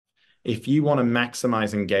if you want to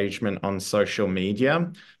maximize engagement on social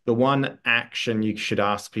media, the one action you should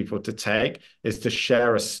ask people to take is to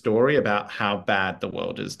share a story about how bad the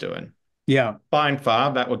world is doing. Yeah. By and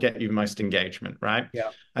far, that will get you most engagement, right?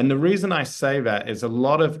 Yeah. And the reason I say that is a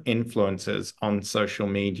lot of influencers on social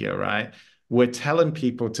media, right? We're telling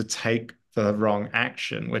people to take the wrong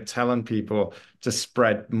action. We're telling people to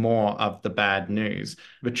spread more of the bad news.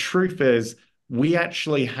 The truth is, we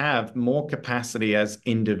actually have more capacity as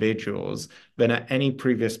individuals than at any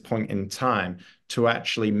previous point in time to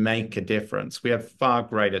actually make a difference. We have far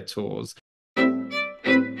greater tools.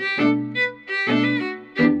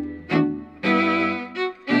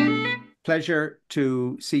 Pleasure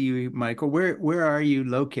to see you, Michael. Where are you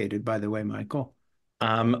located, by the way, Michael?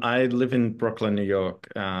 I live in Brooklyn, New York,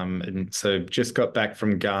 and so just got back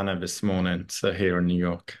from Ghana this morning, so here in New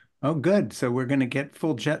York. Oh, good. So we're going to get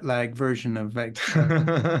full jet lag version of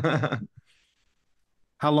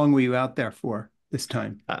how long were you out there for this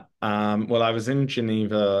time? Well, I was in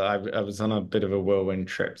Geneva. I was on a bit of a whirlwind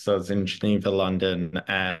trip, so I was in Geneva, London,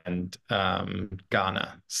 and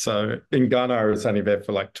Ghana. So in Ghana, I was only there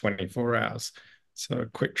for like 24 hours, so a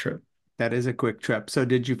quick trip. That is a quick trip. So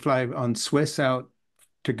did you fly on Swiss out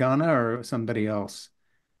to Ghana or somebody else?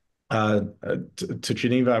 To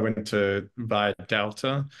Geneva, I went to via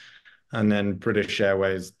Delta, and then British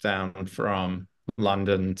Airways down from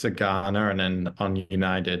London to Ghana, and then on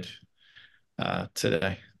United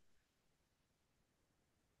today.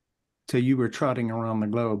 So you were trotting around the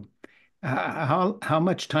globe. How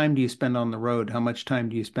much time do you spend on the road? How much time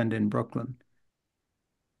do you spend in Brooklyn?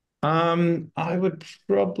 I would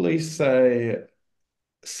probably say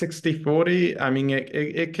 60-40. I mean,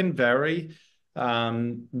 it can vary.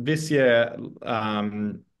 This year, I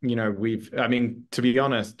mean, to be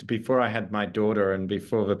honest, before I had my daughter and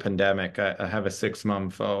before the pandemic, I have a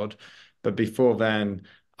 6-month-old. But before then,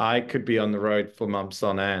 I could be on the road for months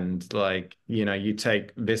on end. Like, you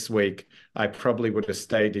take this week, I probably would have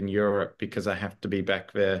stayed in Europe because I have to be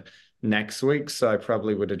back there next week. So I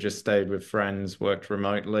probably would have just stayed with friends, worked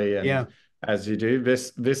remotely, and Yeah, as you do.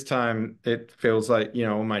 This time it feels like,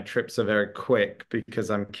 all my trips are very quick because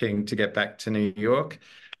I'm keen to get back to New York.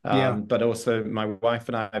 yeah. But also my wife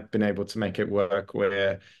and I have been able to make it work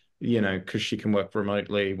where, because she can work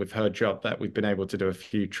remotely with her job, that we've been able to do a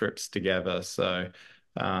few trips together. So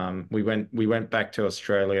we went back to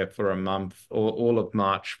Australia for a month, all of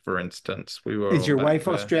March, for instance. We were Is all your back wife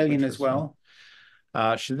there, Australian which as was fun.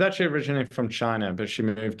 well? She's actually originally from China, but she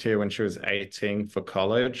moved here when she was 18 for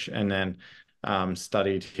college and then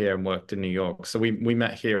studied here and worked in New York. So we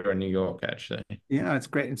met here in New York, actually. Yeah, it's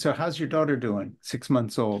great. And so how's your daughter doing? 6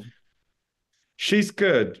 months old. She's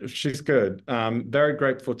good. She's good. Very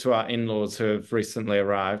grateful to our in-laws who have recently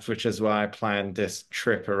arrived, which is why I planned this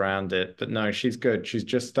trip around it. But no, she's good. She's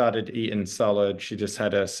just started eating solid. She just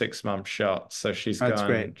had a 6-month shot, so That's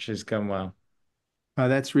great. she's gone well.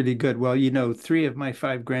 That's really good. Well, three of my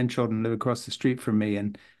five grandchildren live across the street from me.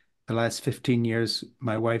 And the last 15 years,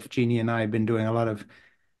 my wife, Jeannie, and I have been doing a lot of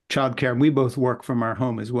childcare. And we both work from our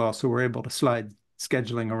home as well. So we're able to slide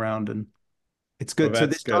scheduling around and it's Well, good. So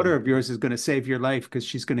that's this daughter good. of yours is going to save your life because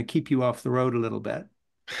she's going to keep you off the road a little bit.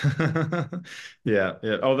 Yeah,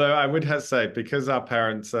 yeah. Although I would have to say, because our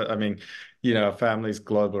parents, I mean, our family's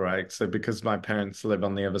global, right? So because my parents live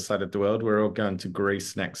on the other side of the world, we're all going to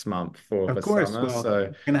Greece next month for Of the course. summer. Well, So,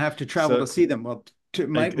 you're going to have to travel to so see them. Well,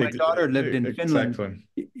 my ex daughter lived in Finland.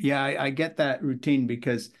 exactly. Yeah, I get that routine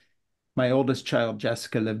because my oldest child,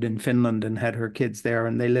 Jessica, lived in Finland and had her kids there,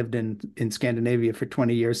 and they lived in Scandinavia for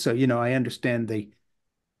 20 years. So, I understand the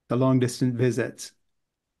long distance visits.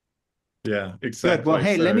 Yeah, Good. Well, exactly.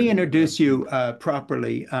 hey, let So, me introduce you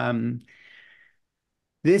properly.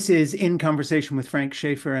 This is In Conversation with Frank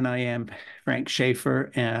Schaeffer, and I am Frank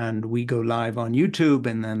Schaeffer, and we go live on YouTube,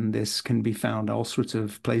 and then this can be found all sorts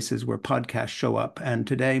of places where podcasts show up. And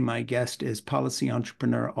today, my guest is policy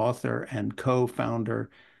entrepreneur, author, and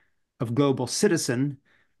co-founder of Global Citizen,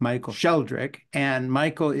 Michael Sheldrick. And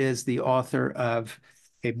Michael is the author of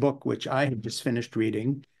a book which I have just finished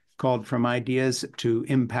reading called From Ideas to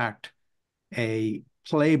Impact, a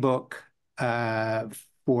playbook uh,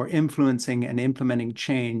 for influencing and implementing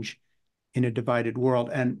change in a divided world.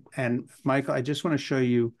 And Michael, I just want to show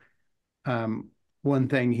you um, one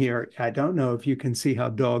thing here. I don't know if you can see how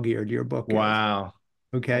dog-eared your book is. wow.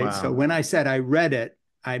 Okay, so Wow. when I said I read it,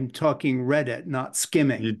 I'm talking read it, not You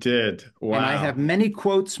skimming. did. And I have Wow. many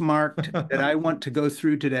quotes marked that I want to go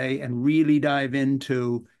through today and really dive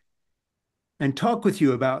into and talk with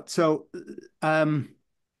you about. So, um,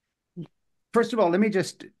 first of all, let me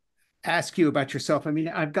just ask you about yourself. I mean,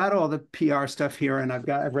 I've got all the PR stuff here, and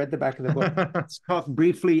I've read the back of the book. Let's talk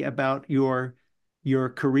briefly about your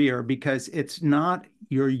career because it's not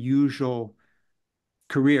your usual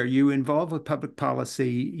career. You involved with public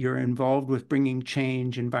policy, you're involved with bringing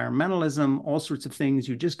change, environmentalism, all sorts of things.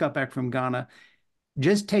 You just got back from Ghana.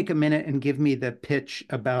 Just take a minute and give me the pitch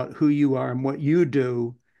about who you are and what you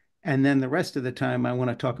do. And then the rest of the time, I want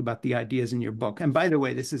to talk about the ideas in your book. And by the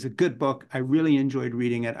way, this is a good book. I really enjoyed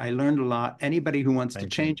reading it. I learned a lot. Anybody who wants to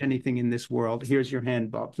Thank you. change anything in this world, here's your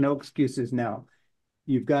handbook. No excuses now.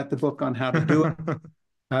 You've got the book on how to do it.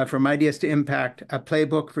 From Ideas to Impact, a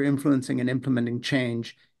playbook for influencing and implementing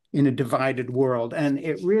change in a divided world. And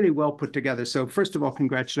it really well put together. So first of all,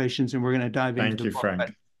 congratulations. And we're going to dive into Thank the you, book. But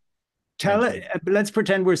Frank. tell Thank it, you. let's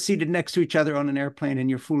pretend we're seated next to each other on an airplane and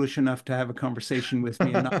you're foolish enough to have a conversation with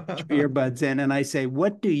me and I put your earbuds in and I say,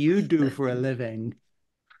 what do you do for a living?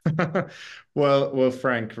 Well,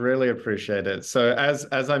 Frank, really appreciate it. So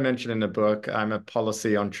as I mentioned in the book, I'm a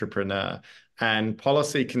policy entrepreneur, and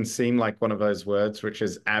policy can seem like one of those words which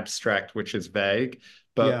is abstract, which is vague.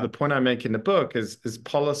 But Yeah. the point I make in the book is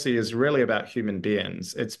policy is really about human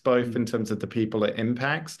beings. It's both Mm. in terms of the people it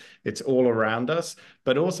impacts, it's all around us,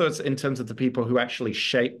 but also it's in terms of the people who actually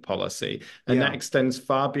shape policy. And that Yeah. extends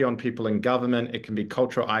far beyond people in government. It can be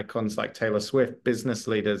cultural icons like Taylor Swift, business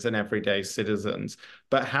leaders, and everyday citizens.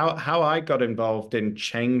 But how I got involved in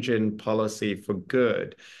changing policy for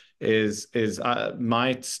good is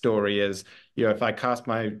my story is, if I cast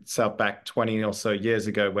myself back 20 or so years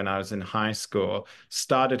ago when I was in high school,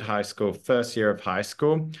 started high school, first year of high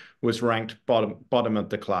school, was ranked bottom of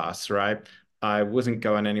the class, right? I wasn't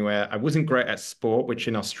going anywhere. I wasn't great at sport, which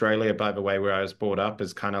in Australia, by the way, where I was brought up,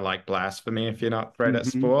 is kind of like blasphemy if you're not great at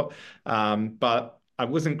Hmm. sport. But I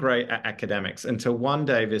wasn't great at academics until one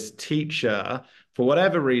day this teacher, for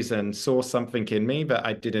whatever reason, saw something in me that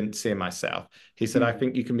I didn't see in myself. He said, I Mm.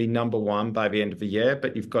 think you can be number one by the end of the year,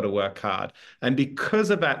 but you've got to work hard. And because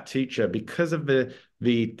of that teacher, because of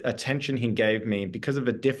the attention he gave me, because of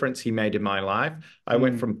the difference he made in my life, I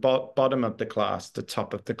went Mm. from bottom of the class to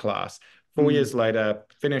top of the class. 4 years Mm. later,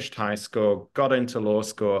 finished high school, got into law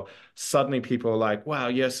school. Suddenly people are like, wow,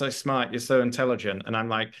 you're so smart, you're so intelligent. And I'm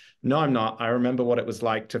like, no, I'm not. I remember what it was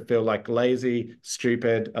like to feel like lazy,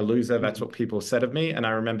 stupid, a loser. That's Mm. what people said of me. And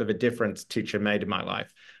I remember the difference teacher made in my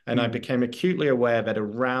life. And I Mm. became acutely aware that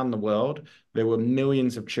around the world, there were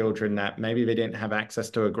millions of children that maybe they didn't have access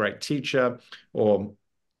to a great teacher, or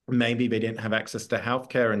maybe they didn't have access to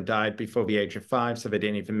healthcare and died before the age of 5, so they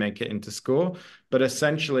didn't even make it into school. But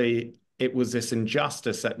essentially, it was this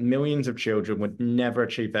injustice that millions of children would never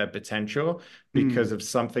achieve their potential because Mm. of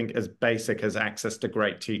something as basic as access to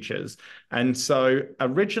great teachers. And so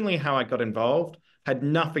originally how I got involved had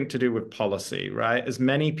nothing to do with policy, right? As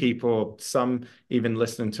many people, some even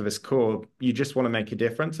listening to this call, you just want to make a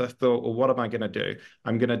difference. I thought, well, what am I going to do?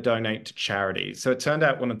 I'm going to donate to charity. So it turned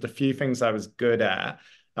out one of the few things I was good at,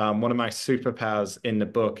 one of my superpowers in the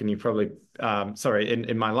book, and you probably, sorry,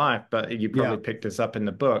 in my life, but you Yeah. probably picked this up in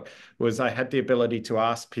the book, was I had the ability to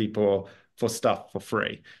ask people for stuff for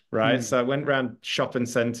free, right? Mm. So I went around shopping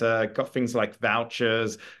center, got things like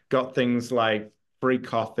vouchers, got things like free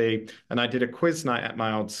coffee, and I did a quiz night at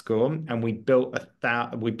my old school, and we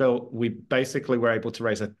basically were able to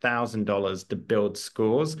raise $1,000 to build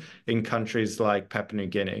schools in countries like Papua New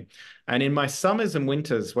Guinea. And in my summers and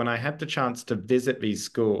winters, when I had the chance to visit these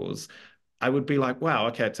schools, I would be like, wow,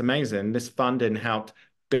 okay, it's amazing. This funding helped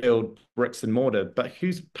build bricks and mortar, but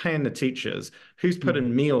who's paying the teachers? Who's Mm.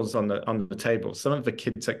 putting meals on the table? Some of the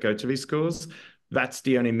kids that go to these schools, that's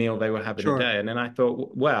the only meal they were having a Sure. day. And then I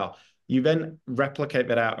thought, wow, you then replicate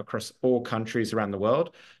that out across all countries around the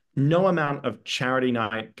world. No amount of charity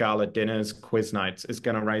night, gala dinners, quiz nights is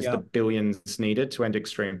going to raise the Yeah. billions needed to end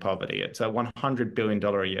extreme poverty. It's a $100 billion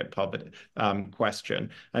a year poverty question.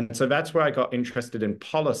 And so that's where I got interested in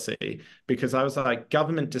policy, because I was like,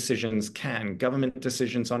 government decisions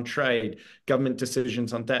on trade, government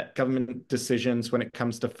decisions on debt, government decisions when it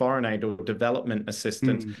comes to foreign aid or development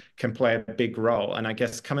assistance Mm. can play a big role. And I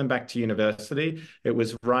guess coming back to university, it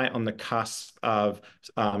was right on the cusp of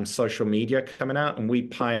social media coming out, and we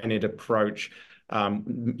pioneered approach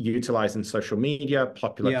utilizing social media,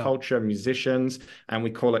 popular Yeah. culture, musicians, and we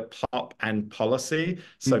call it pop and policy.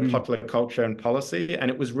 So Hmm. popular culture and policy.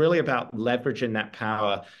 And it was really about leveraging that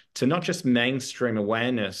power to not just mainstream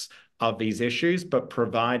awareness of these issues, but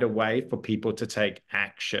provide a way for people to take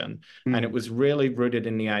action. And it Mm. was really rooted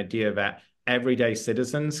in the idea that everyday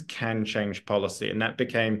citizens can change policy. And that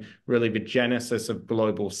became really the genesis of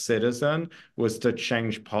Global Citizen, was to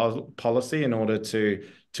change policy in order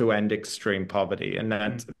to end extreme poverty. And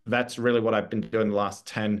Mm. that's really what I've been doing the last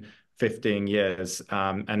 10, 15 years.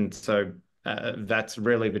 And so that's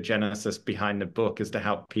really the genesis behind the book, is to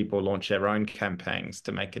help people launch their own campaigns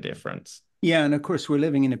to make a difference. Yeah, and of course, we're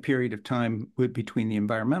living in a period of time between the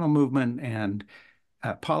environmental movement and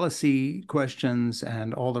policy questions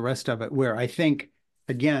and all the rest of it, where I think,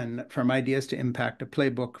 again, from ideas to impact, a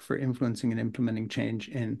playbook for influencing and implementing change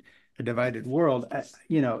in a divided world,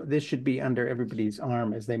 this should be under everybody's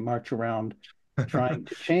arm as they march around trying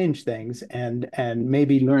to change things and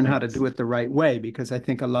maybe learn how to Thanks. do it the right way, because I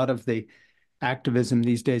think a lot of the activism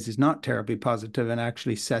these days is not terribly positive and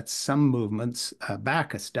actually sets some movements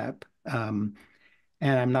back a step.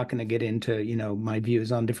 And I'm not going to get into, my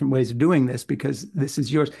views on different ways of doing this because this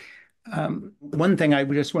is yours. One thing I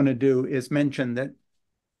just want to do is mention that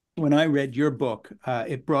when I read your book,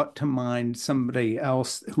 it brought to mind somebody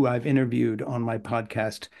else who I've interviewed on my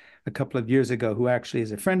podcast a couple of years ago, who actually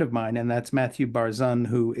is a friend of mine, and that's Matthew Barzun,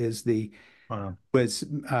 who is Wow. was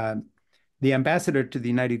the ambassador to the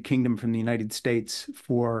United Kingdom from the United States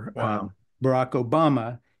for Wow. Barack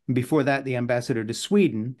Obama, and before that, the ambassador to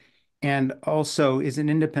Sweden, and also is an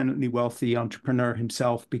independently wealthy entrepreneur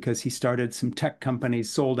himself because he started some tech companies,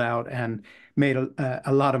 sold out, and made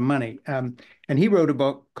a lot of money. And he wrote a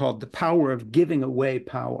book called The Power of Giving Away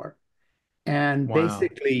Power. And Wow.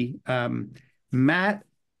 basically, Matt,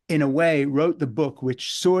 in a way, wrote the book,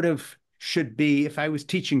 which sort of should be, if I was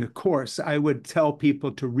teaching a course, I would tell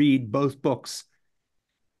people to read both books.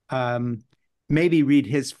 Um, Maybe read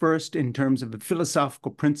his first in terms of the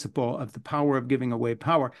philosophical principle of the power of giving away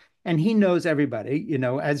power. And he knows everybody,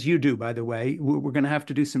 as you do, by the way. We're going to have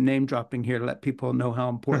to do some name dropping here to let people know how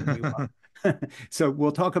important you are. So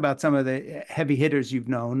we'll talk about some of the heavy hitters you've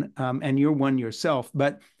known, and you're one yourself.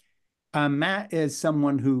 But Matt is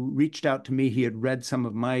someone who reached out to me. He had read some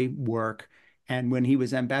of my work. And when he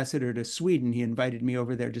was ambassador to Sweden, he invited me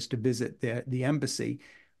over there just to visit the embassy.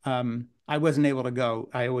 I wasn't able to go.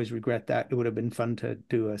 I always regret that. It would have been fun to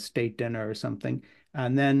do a state dinner or something.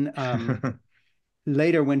 And then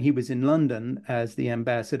later, when he was in London as the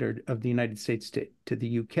ambassador of the United States to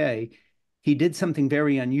the UK, he did something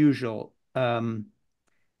very unusual.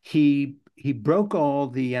 He broke all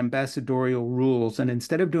the ambassadorial rules, and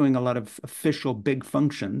instead of doing a lot of official big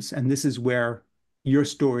functions, and this is where your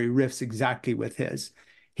story riffs exactly with his,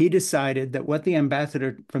 he decided that what the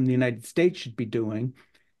ambassador from the United States should be doing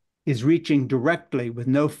is reaching directly with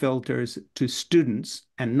no filters to students,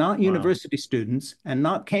 and not Wow. university students and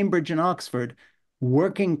not Cambridge and Oxford,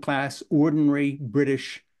 working class, ordinary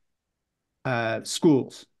British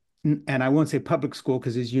schools. And I won't say public school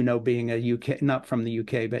because, as you know, being a UK, not from the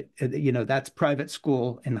UK, but that's private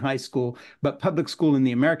school and high school, but public school in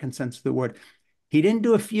the American sense of the word. He didn't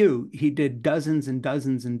do a few, he did dozens and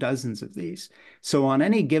dozens and dozens of these. So on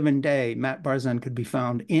any given day, Matt Barzun could be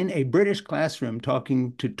found in a British classroom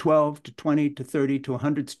talking to 12 to 20 to 30 to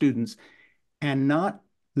 100 students, and not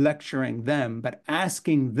lecturing them, but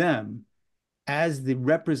asking them, as the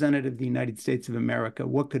representative of the United States of America,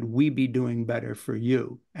 what could we be doing better for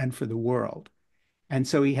you and for the world? And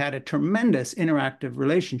so he had a tremendous interactive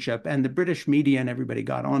relationship, and the British media and everybody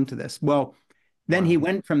got onto this. Well, then he Wow.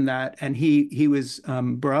 went from that, and he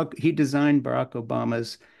designed Barack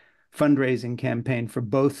Obama's fundraising campaign for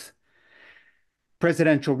both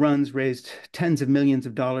presidential runs, raised tens of millions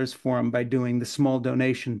of dollars for him by doing the small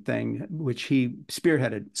donation thing, which he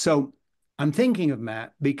spearheaded. So I'm thinking of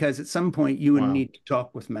Matt because at some point you would Wow. need to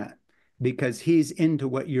talk with Matt because he's into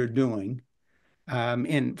what you're doing,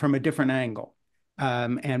 from a different angle.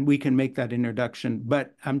 And we can make that introduction.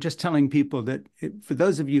 But I'm just telling people that for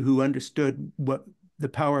those of you who understood what the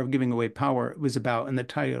power of giving away power was about, and the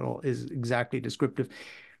title is exactly descriptive,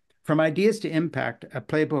 from ideas to impact, a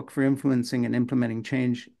playbook for influencing and implementing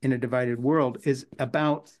change in a divided world is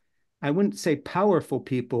about, I wouldn't say powerful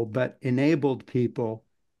people, but enabled people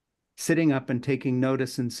sitting up and taking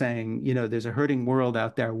notice and saying, there's a hurting world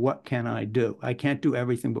out there. What can I do? I can't do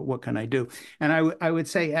everything, but what can I do? And I would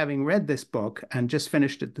say, having read this book and just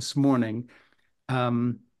finished it this morning,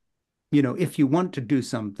 um, if you want to do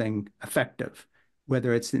something effective,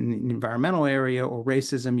 whether it's in the environmental area or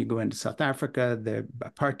racism, you go into South Africa, the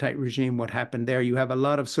apartheid regime, what happened there, you have a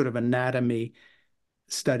lot of sort of anatomy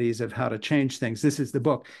studies of how to change things. This is the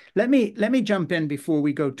book. Let me jump in before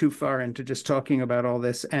we go too far into just talking about all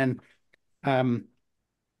this. And um,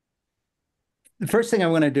 the first thing I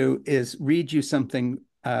want to do is read you something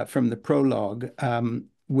from the prologue,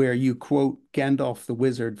 where you quote Gandalf the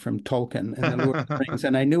Wizard from Tolkien in The Lord of the Rings.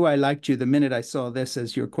 And I knew I liked you the minute I saw this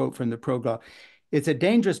as your quote from the prologue. It's a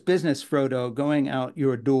dangerous business, Frodo, going out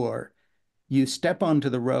your door. You step onto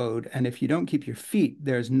the road, and if you don't keep your feet,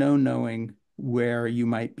 there's no knowing where you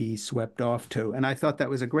might be swept off to. And I thought that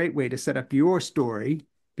was a great way to set up your story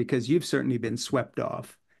because you've certainly been swept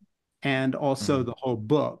off, and also Mm. the whole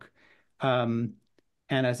book. Um,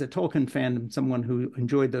 and as a Tolkien fan and someone who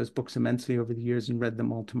enjoyed those books immensely over the years and read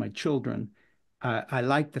them all to my children, I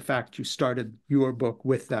like the fact you started your book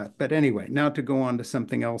with that. But anyway, now to go on to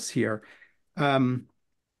something else here. Um,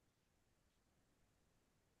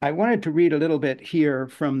 I wanted to read a little bit here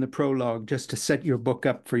from the prologue just to set your book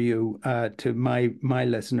up for you, to my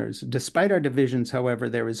listeners. Despite our divisions, however,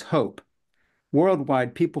 there is hope.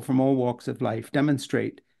 Worldwide, people from all walks of life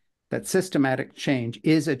demonstrate that systematic change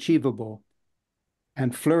is achievable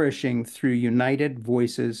and flourishing through united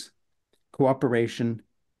voices, cooperation,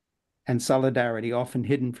 and solidarity, often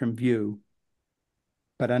hidden from view,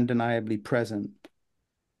 but undeniably present.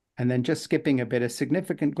 And then just skipping a bit, a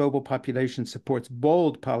significant global population supports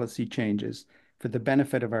bold policy changes for the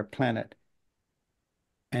benefit of our planet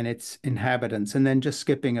and its inhabitants. And then just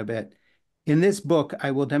skipping a bit. In this book,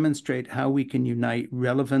 I will demonstrate how we can unite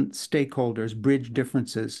relevant stakeholders, bridge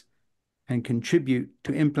differences, and contribute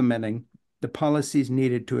to implementing the policies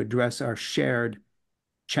needed to address our shared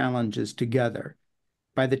challenges together.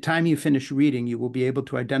 By the time you finish reading, you will be able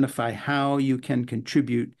to identify how you can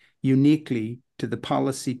contribute uniquely to the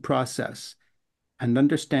policy process and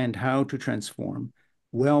understand how to transform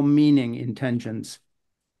well-meaning intentions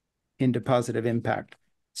into positive impact.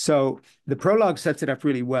 So the prologue sets it up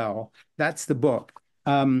really well. That's the book.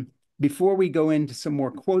 Before we go into some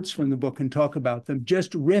more quotes from the book and talk about them,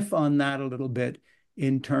 just riff on that a little bit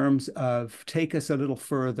in terms of take us a little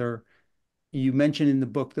further. You mentioned in the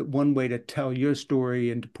book that one way to tell your story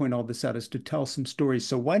and to point all this out is to tell some stories.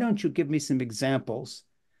 So why don't you give me some examples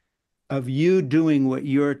of you doing what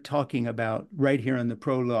you're talking about right here in the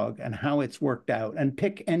prologue and how it's worked out, and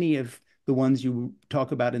pick any of the ones you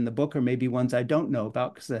talk about in the book, or maybe ones I don't know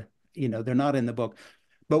about because they're not in the book.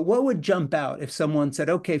 But what would jump out if someone said,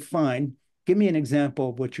 okay, fine, give me an example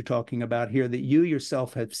of what you're talking about here that you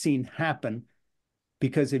yourself have seen happen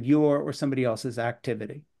because of your or somebody else's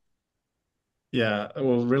activity? Yeah,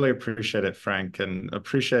 well, really appreciate it, Frank, and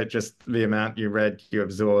appreciate just the amount you read, you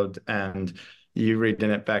absorbed, and you reading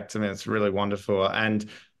it back to me. It's really wonderful. And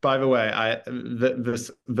by the way,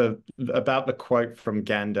 the about the quote from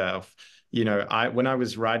Gandalf, I when I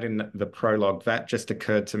was writing the prologue, that just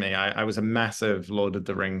occurred to me. I was a massive Lord of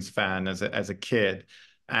the Rings fan as a kid.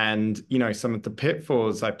 And some of the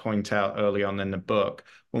pitfalls I point out early on in the book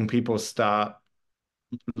when people start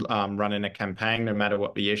running a campaign, no matter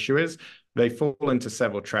what the issue is, they fall into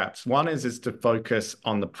several traps. One is to focus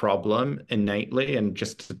on the problem innately and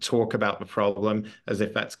just to talk about the problem as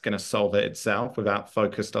if that's going to solve it itself without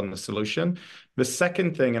focused on the solution. The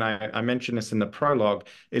second thing, and I mentioned this in the prologue,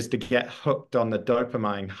 is to get hooked on the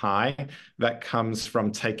dopamine high that comes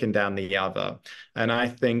from taking down the other. And I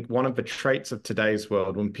think one of the traits of today's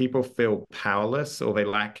world, when people feel powerless or they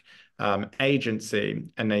lack agency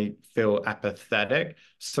and they feel apathetic,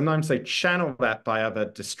 sometimes they channel that by other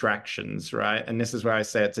distractions, right? And this is where I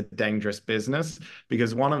say it's a dangerous business,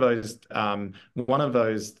 because one of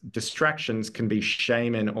those distractions can be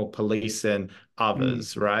shaming or policing Mm,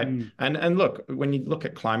 others, right? mm, And look, when you look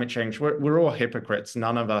at climate change, we're all hypocrites.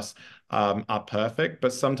 None of us are perfect,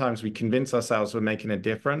 but sometimes we convince ourselves we're making a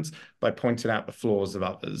difference by pointing out the flaws of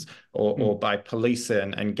others, or mm, by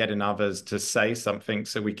policing and getting others to say something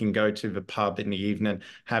so we can go to the pub in the evening,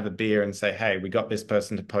 have a beer, and say, hey, we got this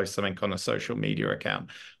person to post something on a social media account.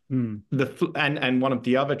 mm, And one of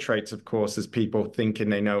the other traits, of course, is people thinking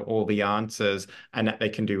they know all the answers and that they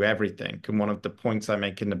can do everything. And one of the points I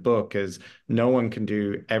make in the book is no one can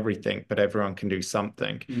do everything, but everyone can do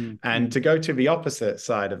something. mm, And mm, to go to the opposite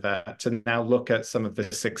side of that, to now look at some of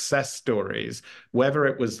the success stories, whether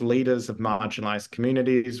it was leaders of marginalized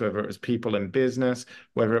communities, whether it was people in business,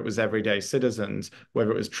 whether it was everyday citizens,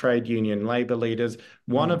 whether it was trade union labor leaders,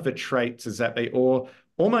 one mm, of the traits is that they all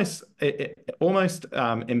almost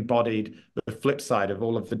embodied the flip side of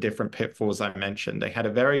all of the different pitfalls I mentioned. They had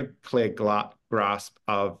a very clear grasp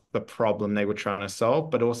of the problem they were trying to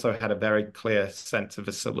solve, but also had a very clear sense of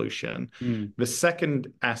a solution. mm, The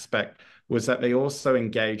second aspect was that they also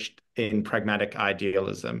engaged in pragmatic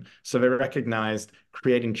idealism. So they recognized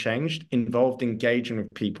creating change involved engaging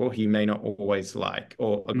with people he may not always like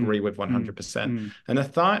or mm, agree with mm, 100%. mm, And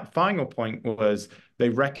the final point was they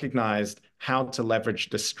recognized how to leverage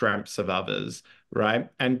the strengths of others, right?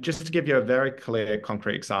 And just to give you a very clear,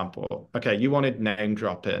 concrete example, okay, you wanted name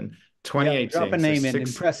dropping yeah, drop a 2018, so name in,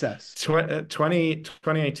 impress us.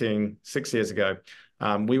 2018, 6 years ago.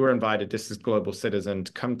 We were invited, this is Global Citizen,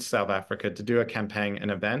 to come to South Africa to do a campaign, an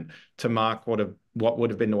event to mark what would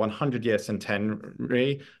have been the 100-year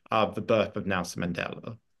centenary of the birth of Nelson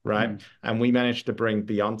Mandela. Right. Mm. And we managed to bring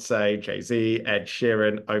Beyonce, Jay-Z, Ed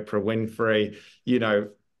Sheeran, Oprah Winfrey,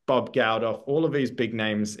 Bob Geldof, all of these big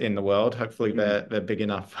names in the world. Hopefully Mm. they're big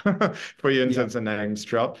enough for you in Yeah. terms of names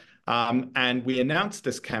drop. And we announced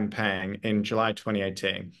this campaign in July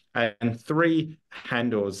 2018, and three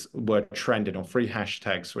handles were trending, or three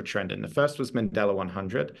hashtags were trending. The first was Mandela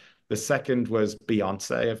 100. The second was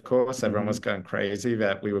Beyonce, of course. Everyone was Hmm. going crazy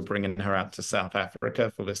that we were bringing her out to South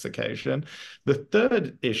Africa for this occasion. The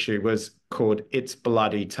third issue was called It's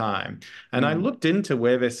Bloody Time. And I Mm. looked into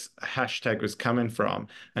where this hashtag was coming from,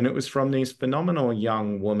 and it was from these phenomenal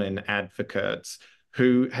young woman advocates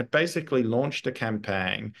who had basically launched a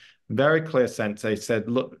campaign. Very clear sense. They said,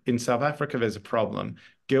 look, in South Africa, there's a problem.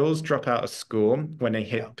 Girls drop out of school when they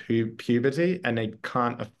Yeah. hit puberty and they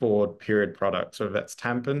can't afford period products, whether that's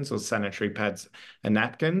tampons or sanitary pads and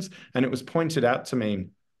napkins. And it was pointed out to me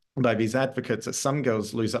by these advocates that some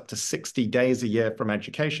girls lose up to 60 days a year from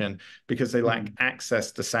education because they lack Mm.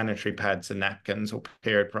 access to sanitary pads and napkins or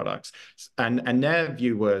period products. And their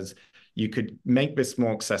view was you could make this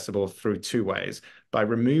more accessible through two ways: by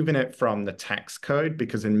removing it from the tax code,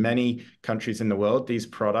 because in many countries in the world, these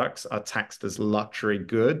products are taxed as luxury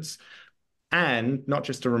goods, and not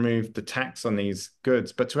just to remove the tax on these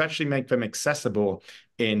goods, but to actually make them accessible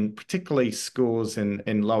in particularly schools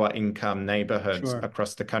in lower income neighborhoods Sure.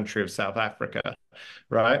 across the country of South Africa,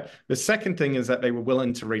 right? The second thing is that they were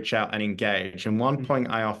willing to reach out and engage. And one Mm.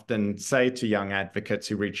 point I often say to young advocates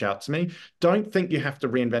who reach out to me, don't think you have to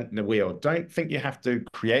reinvent the wheel. Don't think you have to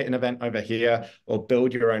create an event over here or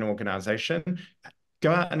build your own organization.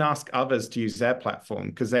 Go out and ask others to use their platform,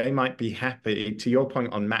 because they might be happy, to your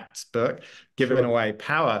point on Matt's book, giving Sure. away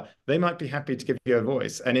power, they might be happy to give you a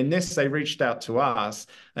voice. And in this, they reached out to us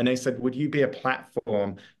and they said, would you be a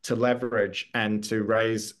platform to leverage and to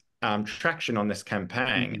raise traction on this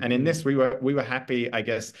campaign? And in Mm-hmm. this, we were happy, I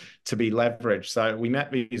guess, to be leveraged. So we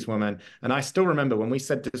met these women, and I still remember when we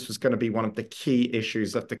said this was going to be one of the key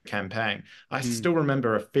issues of the campaign. I Mm. still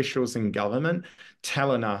remember officials in government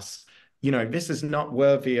telling us, this is not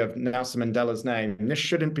worthy of Nelson Mandela's name. This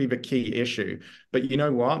shouldn't be the key issue. But you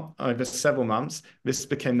know what? Over several months, this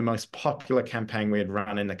became the most popular campaign we had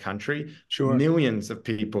run in the country. Sure. Millions of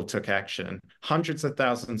people took action. Hundreds of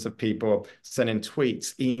thousands of people sent in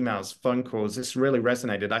tweets, emails, phone calls. This really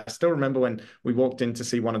resonated. I still remember when we walked in to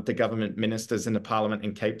see one of the government ministers in the parliament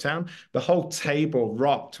in Cape Town, the whole table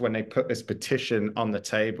rocked when they put this petition on the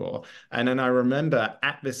table. And then I remember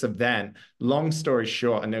at this event, long story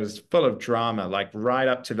short, and it was full of drama, like right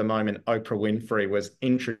up to the moment Oprah Winfrey was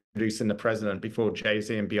introducing the president before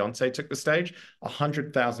Jay-Z and Beyonce took the stage,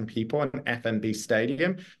 100,000 people in FNB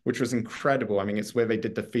Stadium, which was incredible. I mean, it's where they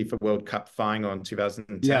did the FIFA World Cup final in Yeah.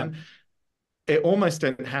 2010. It almost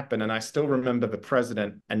didn't happen. And I still remember the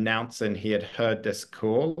president announcing he had heard this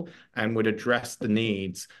call and would address the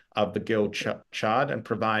needs of the Guild Chart and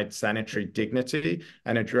provide sanitary dignity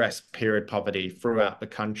and address period poverty throughout the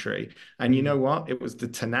country. And you know Mm. what? It was the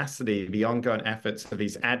tenacity, the ongoing efforts of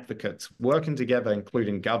these advocates working together,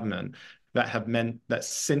 including government, that have meant that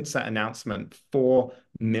since that announcement, 4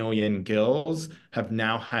 million girls have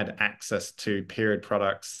now had access to period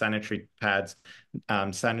products, sanitary pads,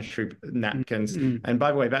 sanitary napkins. Mm. And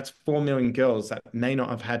by the way, that's 4 million girls that may not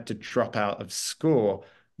have had to drop out of school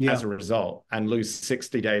as Yeah. a result and lose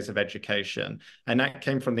 60 days of education. And that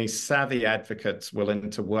came from these savvy advocates willing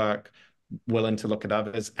to work, willing to look at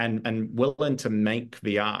others, and willing to make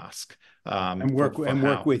the ask And for work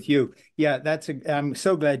help. with you. Yeah, I'm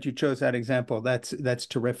so glad you chose that example. That's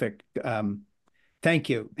terrific. Thank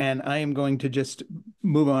you. And I am going to just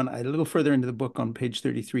move on a little further into the book on page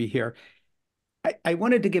 33 here. I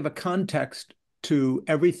wanted to give a context to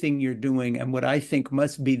everything you're doing and what I think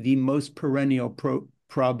must be the most perennial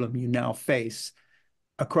problem you now face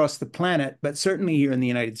across the planet, but certainly here in the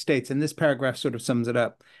United States. And this paragraph sort of sums it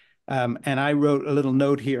up. And I wrote a little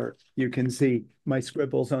note here. You can see my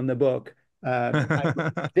scribbles on the book.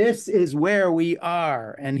 This is where we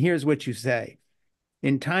are. And here's what you say.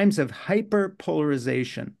 In times of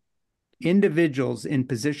hyperpolarization, individuals in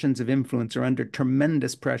positions of influence are under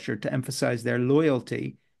tremendous pressure to emphasize their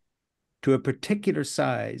loyalty to a particular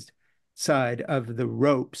side of the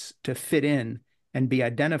ropes to fit in and be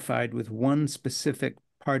identified with one specific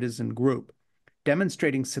partisan group.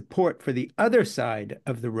 Demonstrating support for the other side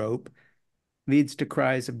of the rope leads to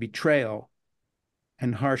cries of betrayal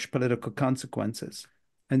and harsh political consequences.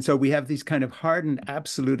 And so we have these kind of hardened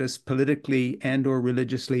absolutists politically and or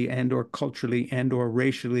religiously and or culturally and or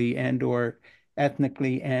racially and or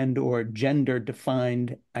ethnically and or gender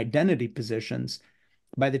defined identity positions.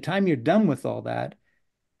 By the time you're done with all that,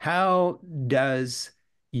 how does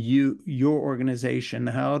your organization,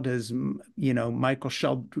 how does Michael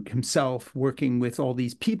Sheldrick himself working with all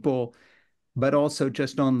these people, but also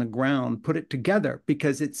just on the ground, put it together?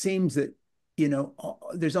 Because it seems that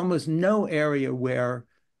there's almost no area where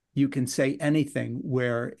you can say anything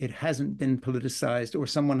where it hasn't been politicized or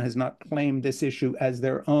someone has not claimed this issue as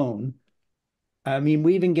their own. I mean,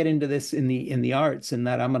 we even get into this in the arts, in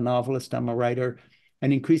that I'm a novelist, I'm a writer,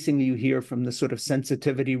 and increasingly you hear from the sort of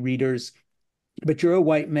sensitivity readers, but you're a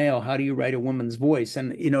white male. How do you write a woman's voice?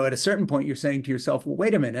 And at a certain point, you're saying to yourself, well,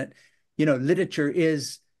 wait a minute, literature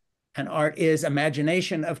is and art is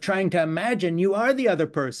imagination of trying to imagine you are the other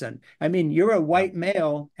person. I mean, you're a Yeah. white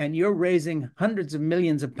male and you're raising hundreds of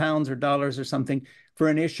millions of pounds or dollars or something for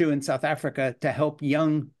an issue in South Africa to help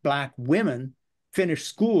young Black women finish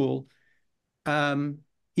school. um,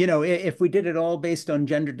 if we did it all based on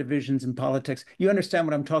gender divisions in politics, you understand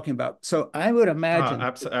what I'm talking about. So I would imagine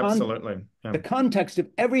Absolutely. Yeah. the context of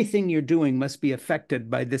everything you're doing must be affected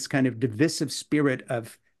by this kind of divisive spirit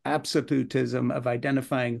of absolutism, of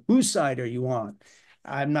identifying whose side are you on.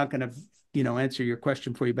 I'm not going to, answer your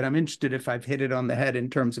question for you, but I'm interested if I've hit it on the head in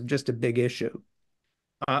terms of just a big issue.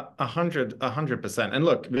 100%. And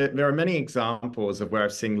look, there are many examples of where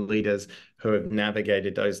I've seen leaders who have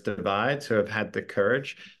navigated those divides, who have had the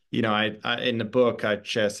courage. In the book, I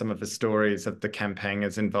share some of the stories of the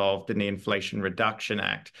campaigners involved in the Inflation Reduction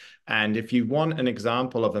Act. And if you want an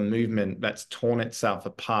example of a movement that's torn itself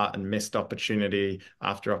apart and missed opportunity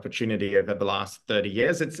after opportunity over the last 30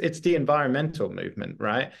 years, it's the environmental movement,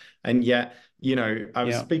 right? And yet, I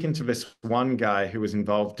was Yeah. speaking to this one guy who was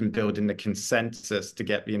involved in building the consensus to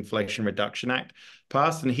get the Inflation Reduction Act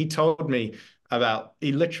passed. And he told me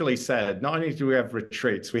he literally said, not only do we have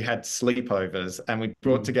retreats, we had sleepovers, and we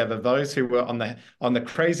brought Mm. together those who were on the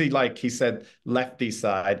crazy, like he said, lefty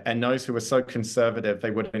side, and those who were so conservative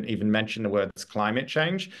they wouldn't even mention the words climate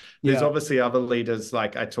change. There's Yeah. obviously other leaders,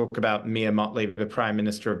 like I talk about Mia Mottley, the Prime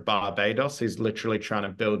Minister of Barbados, who's literally trying to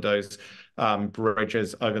build those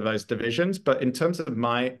bridges over those divisions. But in terms of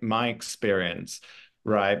my experience,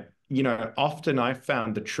 right, often I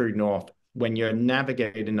found the true north when you're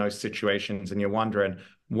navigating those situations and you're wondering,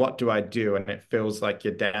 what do I do? And it feels like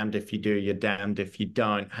you're damned if you do, you're damned if you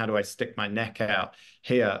don't. How do I stick my neck out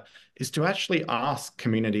here? Is to actually ask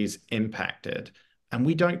communities impacted. And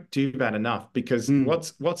we don't do that enough, because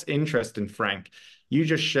Mm. what's interesting, Frank, you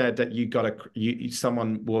just shared that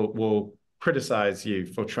someone will criticize you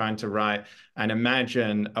for trying to write and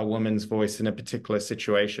imagine a woman's voice in a particular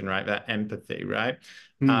situation, right? That empathy, right?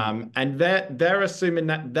 Mm. And they're assuming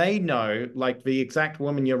that they know, like the exact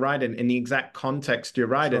woman you're writing in the exact context you're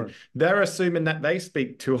writing. Sure. They're assuming that they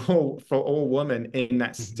speak to all women in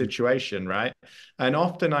that Mhm. situation, right? And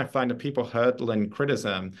often I find that people hurdling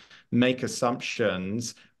criticism make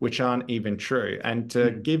assumptions which aren't even true. And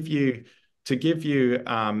Mm. to give you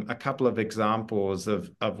a couple of examples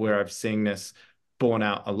of where I've seen this borne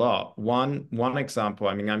out a lot. One example,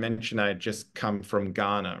 I mean, I mentioned I had just come from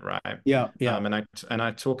Ghana, right? Yeah. Yeah. And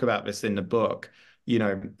I talk about this in the book,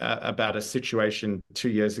 about a situation 2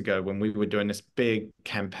 years ago when we were doing this big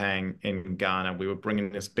campaign in Ghana. We were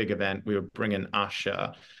bringing this big event. We were bringing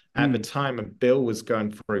Usher. At the Mm. time, a bill was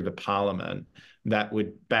going through the parliament that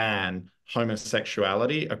would ban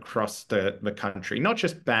homosexuality across the country. Not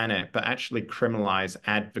just ban it, but actually criminalize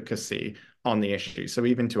advocacy on the issue. So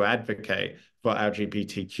even to advocate for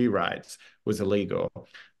LGBTQ rights was illegal.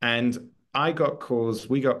 And we got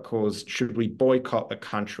calls, should we boycott the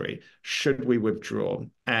country? Should we withdraw?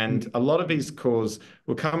 And Mm. a lot of these calls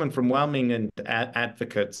were coming from well-meaning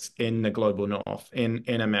advocates in the global north,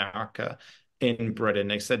 in America, in Britain.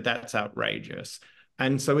 They said that's outrageous.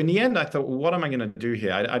 And so in the end, I thought, well, what am I going to do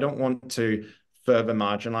here? I don't want to further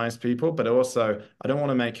marginalize people, but also I don't want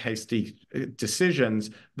to make hasty decisions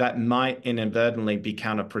that might inadvertently be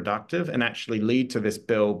counterproductive and actually lead to this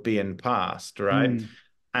bill being passed, right? Mm.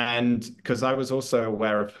 And because I was also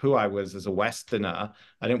aware of who I was as a Westerner,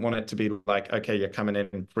 I didn't want it to be like, okay, you're coming in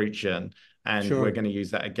and preaching, and we're Sure. going to use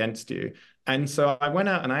that against you. And so I went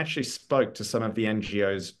out and I actually spoke to some of the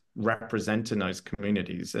NGOs representing those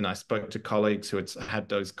communities. And I spoke to colleagues who had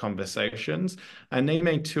those conversations, and they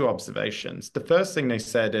made two observations. The first thing they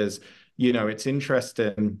said is, it's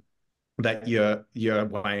interesting that you're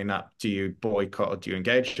weighing up, do you boycott or do you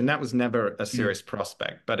engage? And that was never a Mm. serious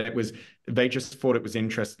prospect, but they just thought it was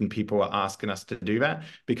interesting people were asking us to do that,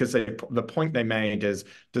 because the point they made is,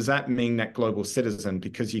 does that mean that global citizen,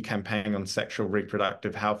 because you campaign on sexual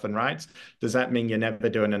reproductive health and rights, does that mean you're never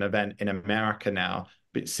doing an event in America now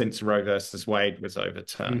since Roe versus Wade was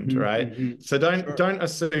overturned, Hmm. right? Hmm. So Sure. don't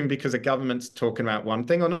assume because a government's talking about one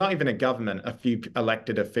thing, or not even a government, a few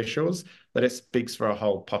elected officials, that it speaks for a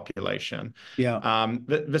whole population. Yeah.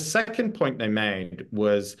 The second point they made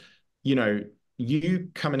was, you know, you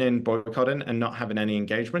coming in boycotting and not having any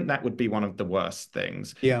engagement, that would be one of the worst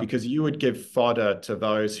things Yeah. because you would give fodder to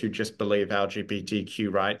those who just believe LGBTQ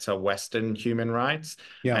rights are Western human rights.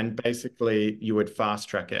 Yeah. And basically, you would fast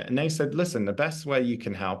track it. And they said, listen, the best way you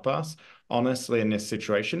can help us, honestly, in this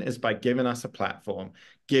situation is by giving us a platform,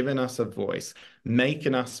 giving us a voice,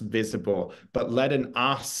 making us visible, but letting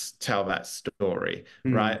us tell that story,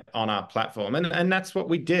 Mm. right, on our platform. And that's what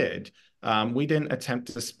we did. We didn't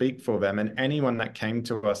attempt to speak for them. And anyone that came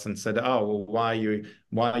to us and said, "Oh, well,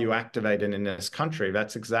 why are you activating in this country?"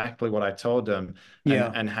 That's exactly what I told them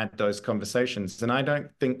Yeah. and had those conversations. And I don't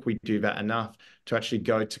think we do that enough to actually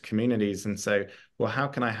go to communities and say, "Well, how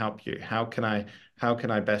can I help you? How can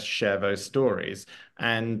I best share those stories?"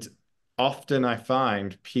 And often I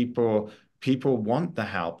find people want the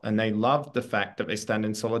help and they love the fact that they stand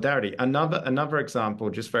in solidarity. Another example,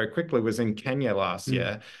 just very quickly, was in Kenya last Mm.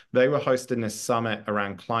 year. They were hosting this summit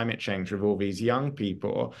around climate change with all these young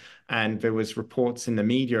people, and there was reports in the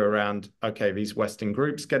media around, okay, these Western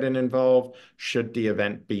groups getting involved. Should the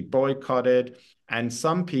event be boycotted? And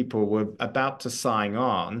some people were about to sign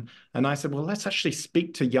on. And I said, well, let's actually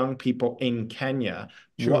speak to young people in Kenya.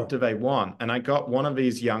 What Sure. do they want? And I got one of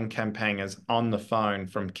these young campaigners on the phone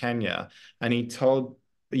from Kenya, and he told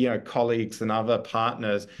colleagues and other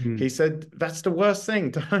partners, Mm. he said, that's the worst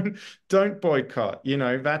thing. Don't boycott.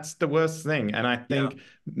 That's the worst thing. And I Yeah. think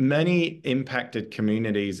many impacted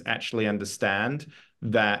communities actually understand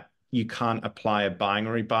that you can't apply a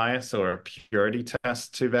binary bias or a purity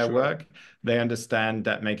test to their Sure. work. They understand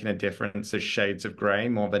that making a difference is shades of gray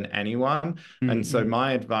more than anyone. And so Mm-mm.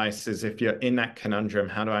 my advice is if you're in that conundrum,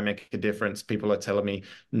 how do I make a difference? People are telling me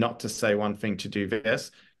not to say one thing, to do this.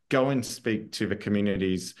 Go and speak to the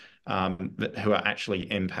communities who are actually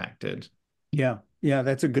impacted. Yeah. Yeah,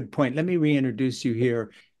 that's a good point. Let me reintroduce you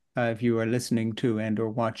here. If you are listening to and or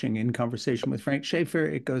watching In Conversation with Frank Schaeffer,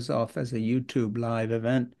 it goes off as a YouTube live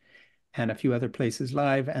event and a few other places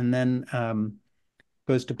live, and then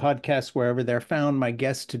goes to podcasts wherever they're found. My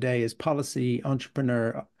guest today is policy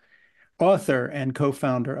entrepreneur, author, and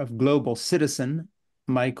co-founder of Global Citizen,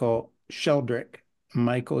 Michael Sheldrick.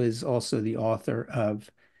 Michael is also the author of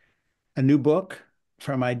a new book,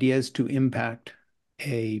 From Ideas to Impact,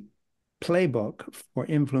 a playbook for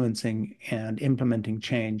influencing and implementing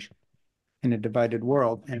change in a divided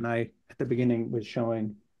world. And I, at the beginning, was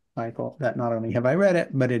showing Michael that not only have I read it,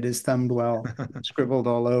 but it is thumbed well, scribbled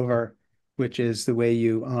all over, which is the way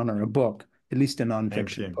you honor a book, at least a Thank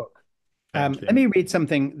nonfiction you. book. Thank Let you. me read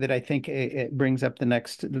something that I think it brings up the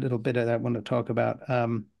next little bit that I want to talk about.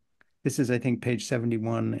 This is, I think, page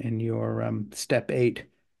 71 in your step 8,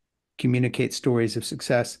 communicate stories of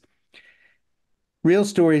success. Real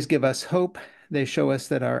stories give us hope. They show us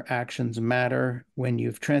that our actions matter. When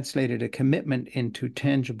you've translated a commitment into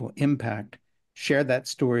tangible impact, share that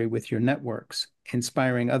story with your networks.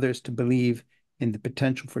 Inspiring others to believe in the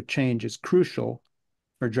potential for change is crucial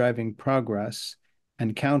for driving progress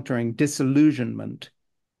and countering disillusionment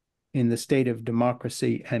in the state of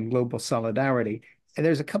democracy and global solidarity. And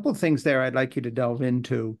there's a couple of things there I'd like you to delve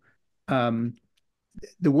into. Um,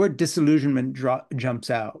 the word disillusionment jumps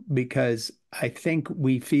out because I think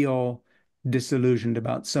we feel disillusioned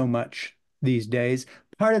about so much these days.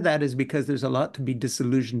 Part of that is because there's a lot to be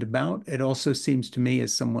disillusioned about. It also seems to me,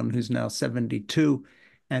 as someone who's now 72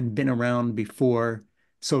 and been around before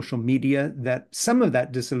social media, that some of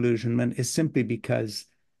that disillusionment is simply because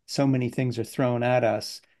so many things are thrown at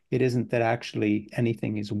us. It isn't that actually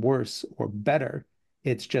anything is worse or better.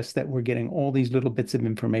 It's just that we're getting all these little bits of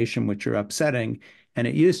information which are upsetting, and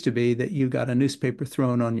it used to be that you got a newspaper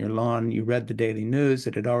thrown on your lawn, you read the daily news,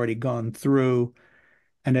 it had already gone through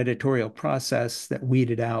an editorial process that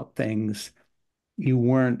weeded out things. You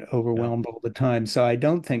weren't Yeah. overwhelmed all the time. So I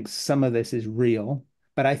don't think some of this is real,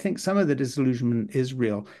 but I think some of the disillusionment is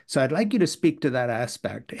real. So I'd like you to speak to that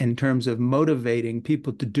aspect in terms of motivating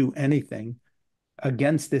people to do anything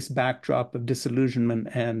against this backdrop of disillusionment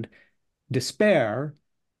and despair,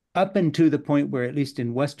 up into the point where, at least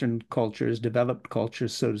in Western cultures, developed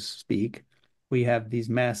cultures, so to speak, we have these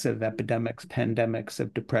massive epidemics, pandemics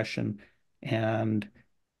of depression and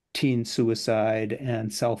teen suicide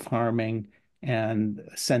and self-harming and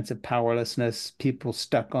a sense of powerlessness, people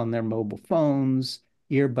stuck on their mobile phones,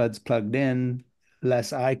 earbuds plugged in,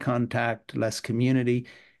 less eye contact, less community.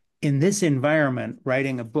 In this environment,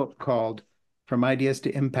 writing a book called From Ideas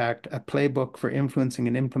to Impact, a playbook for influencing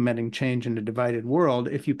and implementing change in a divided world.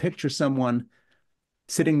 If you picture someone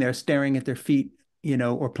sitting there staring at their feet,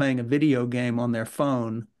 or playing a video game on their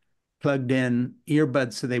phone, plugged in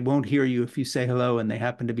earbuds so they won't hear you if you say hello and they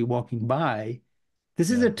happen to be walking by,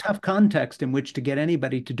 this is a Yeah. tough context in which to get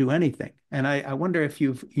anybody to do anything. And I wonder if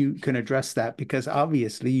you can address that, because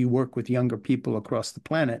obviously you work with younger people across the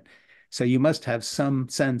planet. So you must have some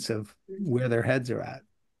sense of where their heads are at.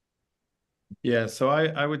 Yeah, so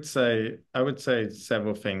I would say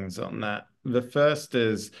several things on that. The first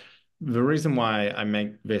is the reason why I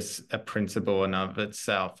make this a principle in of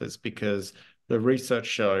itself is because the research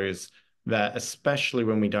shows that especially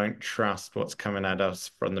when we don't trust what's coming at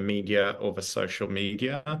us from the media or the social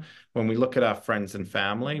media, when we look at our friends and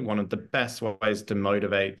family, one of the best ways to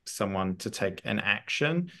motivate someone to take an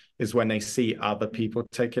action is when they see other people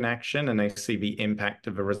take an action and they see the impact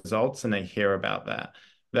of the results and they hear about that.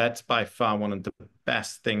 That's by far one of the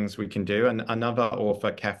best things we can do. And another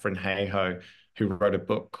author, Catherine Hayhoe, who wrote a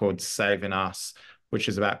book called Saving Us, which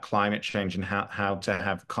is about climate change and how to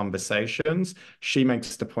have conversations. She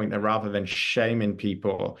makes the point that rather than shaming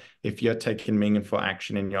people, if you're taking meaningful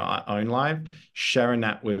action in your own life, sharing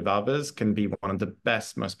that with others can be one of the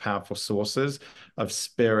best, most powerful sources of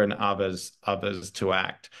spurring others to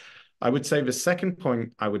act. I would say the second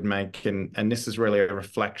point I would make, and this is really a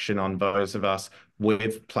reflection on those of us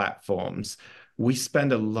with platforms, we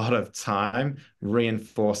spend a lot of time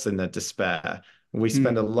reinforcing the despair. We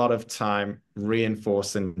spend a Mm, lot of time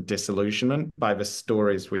reinforcing disillusionment by the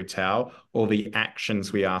stories we tell or the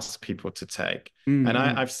actions we ask people to take. mm, And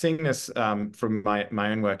mm. I've seen this from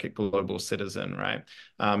my own work at Global Citizen, right?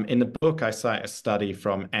 In the book, I cite a study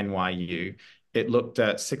from NYU. It looked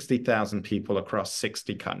at 60,000 people across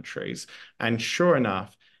 60 countries. And sure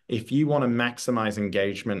enough, if you want to maximize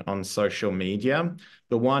engagement on social media,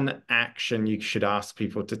 the one action you should ask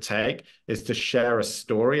people to take is to share a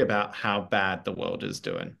story about how bad the world is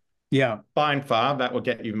doing. Yeah, By and far, that will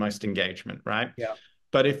get you most engagement, right? yeah,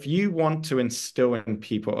 But if you want to instill in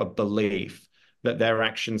people a belief that their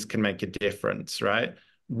actions can make a difference, right?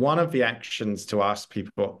 One of the actions to ask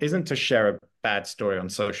people isn't to share a bad story on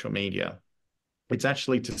social media. It's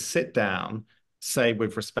actually to sit down, say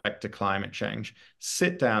with respect to climate change,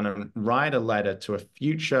 sit down and write a letter to a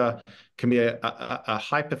future, can be a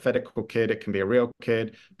hypothetical kid, it can be a real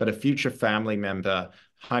kid, but a future family member,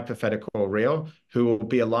 hypothetical or real, who will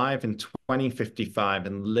be alive in 2055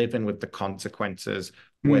 and living with the consequences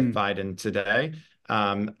we're mm, fighting today,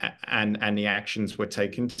 and the actions we're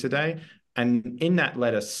taking today. And in that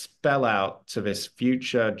letter, spell out to this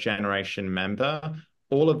future generation member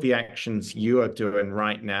all of the actions you are doing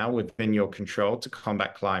right now within your control to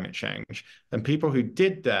combat climate change. And people who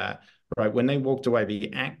did that, right, when they walked away,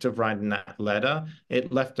 the act of writing that letter,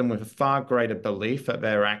 it left them with a far greater belief that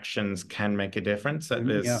their actions can make a difference, that mm,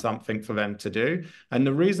 there's yeah, something for them to do. And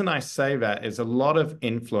the reason I say that is a lot of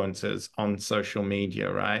influencers on social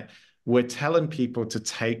media, right? We're telling people to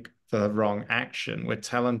take the wrong action. We're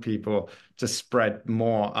telling people to spread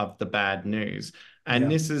more of the bad news. And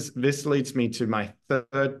yeah, this leads me to my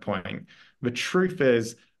third point. The truth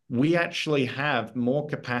is, we actually have more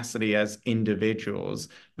capacity as individuals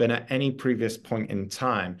than at any previous point in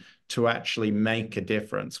time to actually make a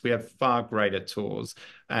difference. We have far greater tools.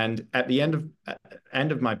 And at the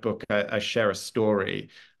end of my book, I share a story.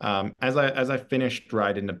 As I finished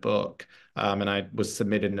writing the book, and I was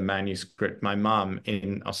submitting the manuscript, my mum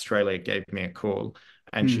in Australia gave me a call.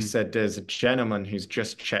 And she mm, said, there's a gentleman who's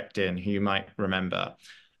just checked in who you might remember.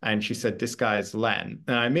 And she said, this guy is Len.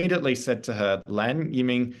 And I immediately said to her, Len, you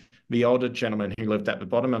mean the older gentleman who lived at the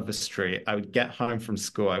bottom of the street? I would get home from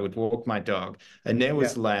school, I would walk my dog, and there yeah,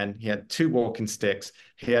 was Len. He had two walking sticks.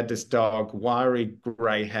 He had this dog, wiry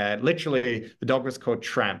gray hair. Literally, the dog was called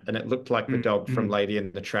Tramp, and it looked like the mm, dog from mm. Lady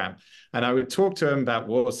and the Tramp. And I would talk to him about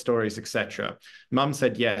war stories, etc. Mum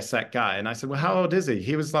said, yes, that guy. And I said, well, how old is he?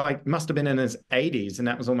 He was like, must have been in his 80s. And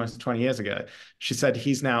that was almost 20 years ago. She said,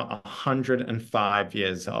 he's now 105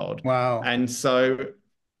 years old. Wow. And so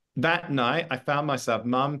that night, I found myself,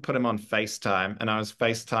 Mum put him on FaceTime, and I was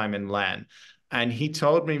FaceTiming Len. And he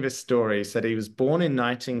told me this story. He said he was born in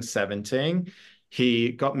 1917.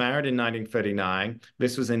 He got married in 1939.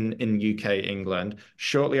 This was in UK, England,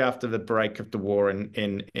 shortly after the break of the war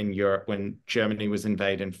in Europe when Germany was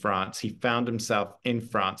invading France. He found himself in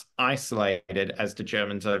France, isolated as the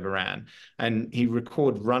Germans overran. And he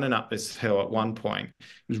recalled running up this hill at one point.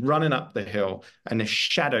 He was running up the hill, and a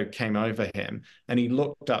shadow came over him, and he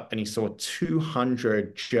looked up and he saw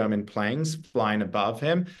 200 German planes flying above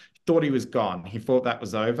him. He thought he was gone. He thought that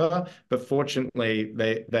was over, but fortunately,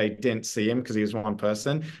 they didn't see him because he was one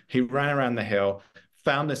person. He ran around the hill,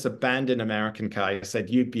 found this abandoned American car. He said,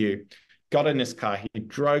 "You beaut." Got in his car. He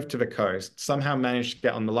drove to the coast, somehow managed to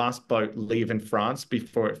get on the last boat leaving France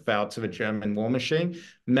before it fell to the German war machine,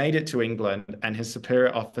 made it to England, and his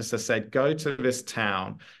superior officer said, go to this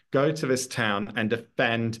town and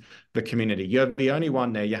defend the community. You're the only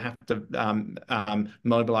one there. You have to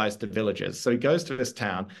mobilize the villagers. So he goes to this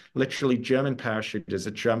town. Literally, German parachuters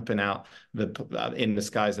are jumping out in the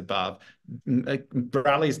skies above,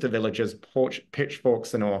 rallies the villagers,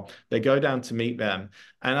 pitchforks and all. They go down to meet them.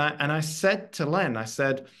 And I said to Len, I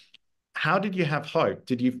said, how did you have hope?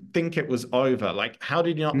 Did you think it was over? Like, how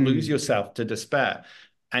did you not lose Mm, yourself to despair?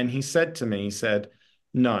 And he said to me, he said,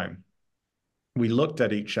 no. We looked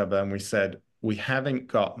at each other and we said, we haven't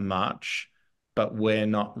got much, but we're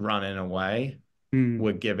not running away. mm,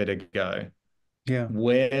 We'll give it a go. yeah.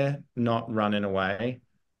 We're not running away.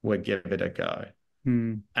 We'll give it a go.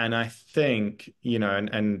 Mm, And I think,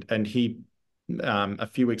 and he a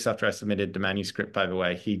few weeks after I submitted the manuscript, by the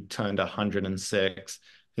way, he turned 106.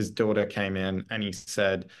 His daughter came in and he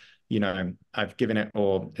said, I've given it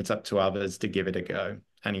all. It's up to others to give it a go.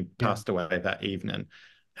 And he yeah. passed away that evening.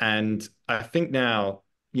 And I think now,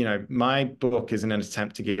 my book is an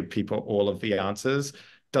attempt to give people all of the answers,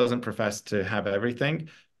 doesn't profess to have everything,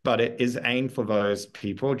 but it is aimed for those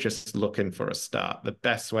people just looking for a start. The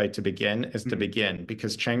best way to begin is to Mm, begin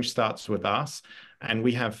because change starts with us. And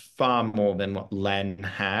we have far more than what Len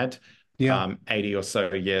had yeah. 80 or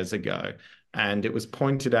so years ago. And it was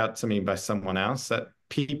pointed out to me by someone else that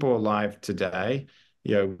people alive today,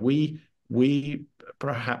 we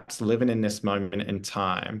perhaps living in this moment in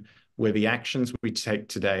time where the actions we take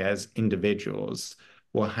today as individuals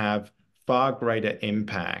will have far greater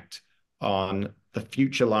impact on the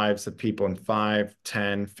future lives of people in 5,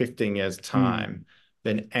 10, 15 years' Mm, time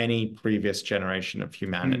than any previous generation of mm,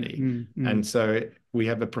 humanity. mm, mm. And so we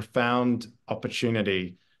have a profound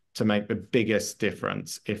opportunity to make the biggest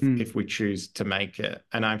difference Mm. if we choose to make it.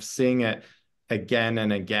 And I'm seeing it again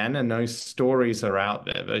and again, and those stories are out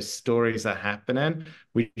there. Those stories are happening.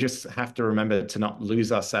 We just have to remember to not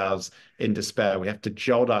lose ourselves in despair. We have to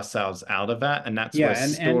jolt ourselves out of that, and that's Yeah, where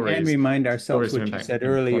and stories remind ourselves stories of what you impact said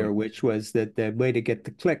earlier, important. which was that the way to get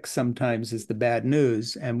the clicks sometimes is the bad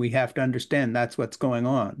news, and we have to understand that's what's going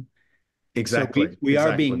on. So we Exactly, we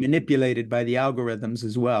are being exactly, manipulated by the algorithms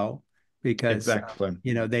as well because exactly.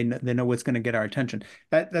 they know what's going to get our attention.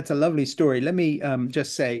 That's a lovely story. Let me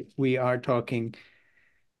just say we are talking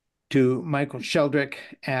to Michael Sheldrick,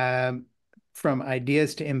 from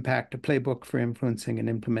Ideas to Impact, a playbook for influencing and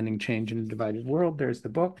implementing change in a divided world. There's the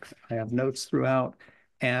book. I have notes throughout.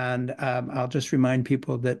 And I'll just remind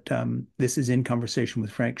people that this is In Conversation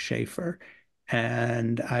with Frank Schaeffer.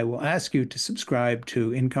 And I will ask you to subscribe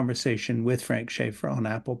to In Conversation with Frank Schaeffer on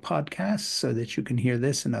Apple Podcasts so that you can hear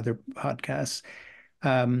this and other podcasts.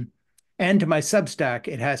 Um, and to my Substack,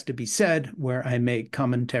 It Has to Be Said, where I make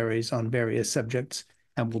commentaries on various subjects.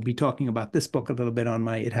 And we'll be talking about this book a little bit on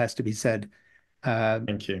my It Has to Be Said uh,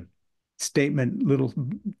 Thank you. statement little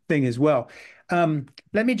thing as well.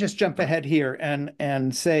 Let me just jump ahead here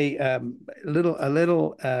and say a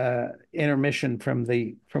little intermission from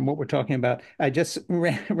what we're talking about. I just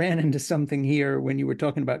ran into something here when you were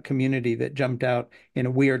talking about community that jumped out in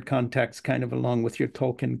a weird context, kind of along with your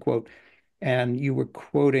Tolkien quote, and you were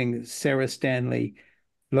quoting Sarah Stanley,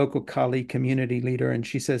 local Kali community leader, and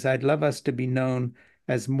she says, "I'd love us to be known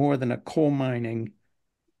as more than a coal mining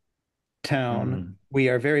town. Mm, We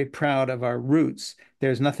are very proud of our roots.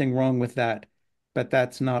 There's nothing wrong with that, but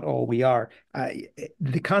that's not all we are."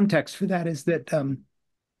 The context for that is that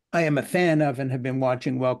I am a fan of and have been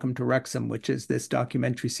watching Welcome to Wrexham, which is this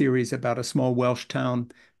documentary series about a small Welsh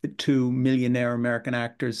town that two millionaire American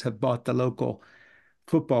actors have bought the local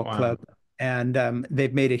football club. wow. And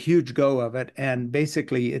they've made a huge go of it. And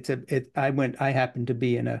basically, I happened to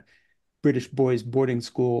be in a British boys boarding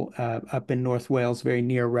school up in North Wales, very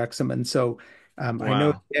near Wrexham. And so I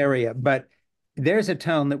know Wow. the area, but there's a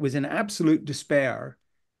town that was in absolute despair.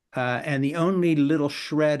 And the only little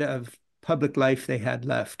shred of public life they had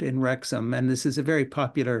left in Wrexham, and this is a very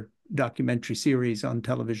popular documentary series on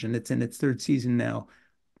television. It's in its third season now.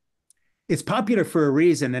 It's popular for a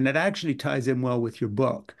reason, and it actually ties in well with your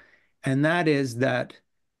book. And that is that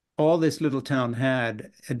all this little town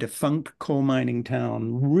had, a defunct coal mining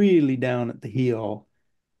town, really down at the heel,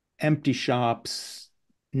 empty shops,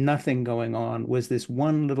 nothing going on, was this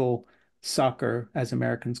one little soccer, as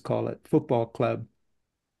Americans call it, football club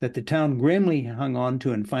that the town grimly hung on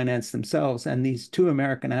to and financed themselves. And these two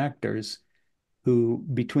American actors who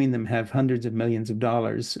between them have hundreds of millions of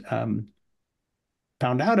dollars,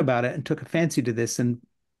 found out about it and took a fancy to this, and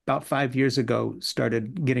about 5 years ago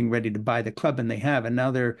started getting ready to buy the club, and they have, and now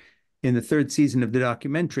they're in the third season of the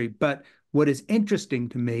documentary. But what is interesting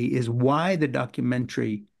to me is why the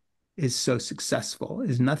documentary is so successful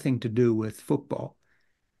is nothing to do with football.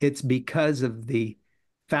 It's because of the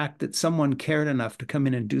fact that someone cared enough to come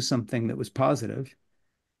in and do something that was positive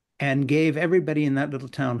and gave everybody in that little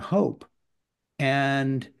town hope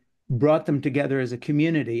and brought them together as a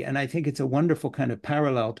community. And I think it's a wonderful kind of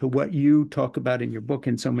parallel to what you talk about in your book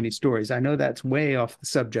in so many stories. I know that's way off the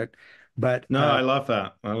subject, but No, I love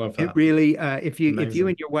that. I love it that. really, if you Amazing.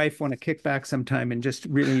 and your wife want to kick back sometime and just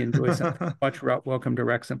really enjoy something, watch Welcome to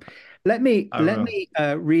Wrexham. Let me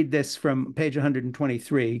read this from page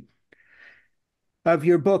 123 of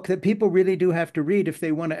your book that people really do have to read if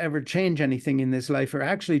they want to ever change anything in this life or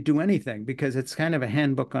actually do anything, because it's kind of a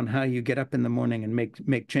handbook on how you get up in the morning and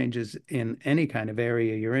make changes in any kind of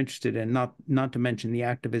area you're interested in, not to mention the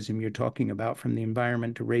activism you're talking about, from the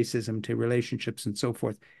environment to racism to relationships and so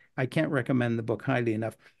forth. I can't recommend the book highly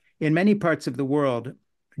enough. In many parts of the world,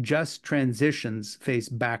 just transitions face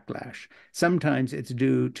backlash. Sometimes it's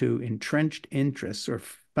due to entrenched interests or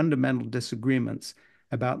fundamental disagreements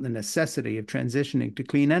about the necessity of transitioning to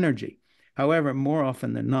clean energy. However, more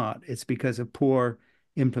often than not, it's because of poor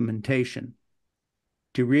implementation.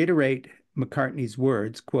 To reiterate McCartney's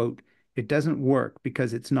words, quote, "It doesn't work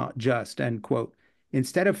because it's not just," end quote.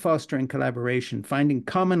 Instead of fostering collaboration, finding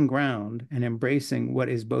common ground, and embracing what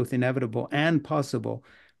is both inevitable and possible,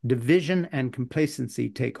 division and complacency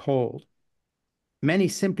take hold. Many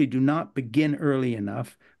simply do not begin early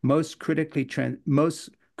enough. Most critically,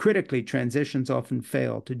 transitions often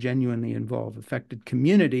fail to genuinely involve affected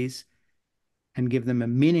communities and give them a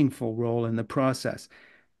meaningful role in the process.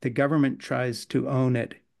 The government tries to own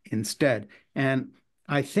it instead. And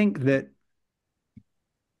I think that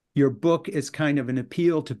your book is kind of an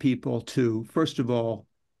appeal to people to, first of all,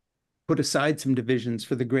 put aside some divisions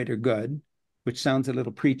for the greater good, which sounds a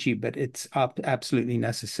little preachy, but it's absolutely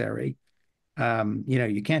necessary.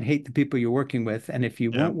 You can't hate the people you're working with, and if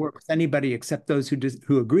you Yeah. won't work with anybody except those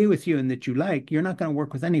who agree with you and that you like, you're not going to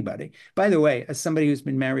work with anybody. By the way, as somebody who's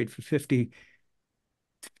been married for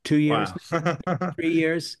 52 years, Wow. 3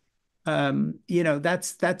 years,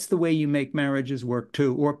 that's the way you make marriages work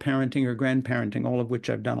too, or parenting or grandparenting, all of which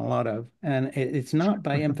I've done a lot of. And it's not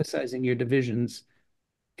by emphasizing your divisions,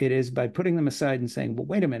 it is by putting them aside and saying, well,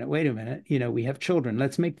 wait a minute. We have children.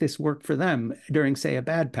 Let's make this work for them during, say, a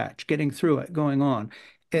bad patch, getting through it, going on.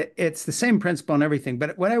 It's the same principle on everything.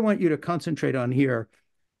 But what I want you to concentrate on here,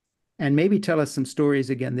 and maybe tell us some stories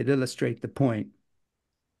again that illustrate the point,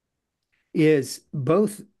 is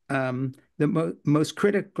both the most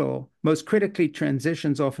critically,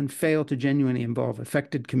 transitions often fail to genuinely involve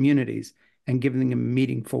affected communities and give them a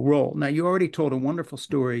meaningful role. Now, you already told a wonderful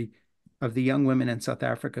story of the young women in South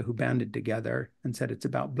Africa who banded together and said it's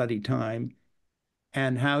about bloody time,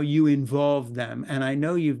 and how you involved them. And I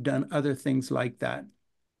know you've done other things like that,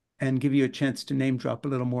 and give you a chance to name drop a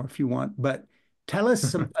little more if you want. But tell us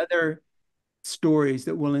some other stories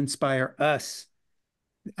that will inspire us.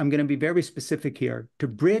 I'm going to be very specific here, to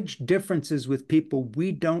bridge differences with people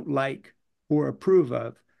we don't like or approve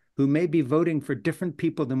of, who may be voting for different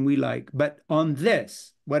people than we like. But on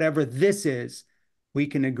this, whatever this is, we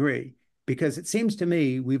can agree. Because it seems to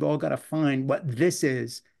me we've all got to find what this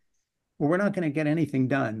is, or we're not going to get anything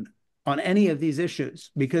done on any of these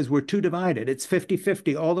issues because we're too divided. It's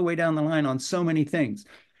 50-50 all the way down the line on so many things.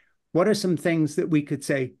 What are some things that we could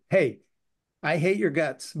say, hey, I hate your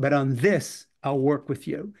guts, but on this, I'll work with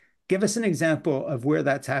you? Give us an example of where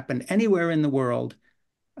that's happened anywhere in the world,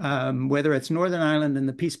 whether it's Northern Ireland in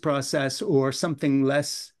the peace process or something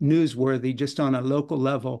less newsworthy just on a local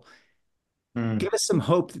level. Mm, Give us some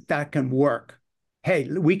hope that that can work. Hey,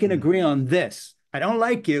 we can mm. agree on this. I don't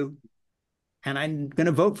like you, and I'm going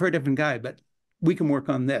to vote for a different guy, but we can work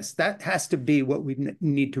on this. That has to be what we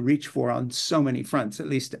need to reach for on so many fronts. At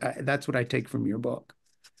least that's what I take from your book.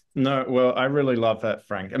 No, well, I really love that,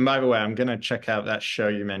 Frank. And by the way, I'm going to check out that show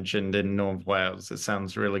you mentioned in North Wales. It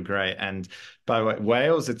sounds really great. And by the way,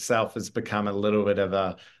 Wales itself has become a little bit of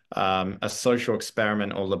a social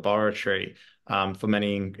experiment or laboratory for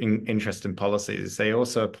many interesting policies. They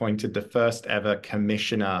also appointed the first ever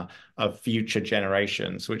commissioner of future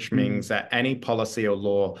generations, which Mm, means that any policy or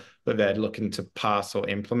law that they're looking to pass or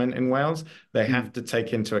implement in Wales, they mm, have to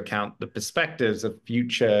take into account the perspectives of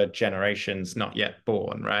future generations not yet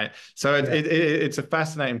born, right? So yeah. it's a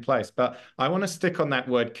fascinating place. But I want to stick on that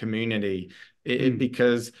word community Mm,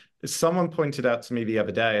 because someone pointed out to me the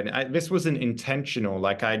other day, and this wasn't intentional,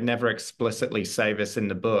 like I'd never explicitly say this in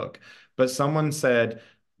the book, but someone said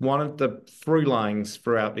one of the through lines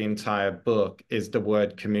throughout the entire book is the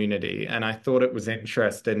word community. And I thought it was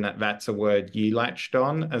interesting that that's a word you latched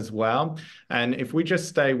on as well. And if we just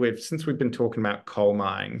stay with, since we've been talking about coal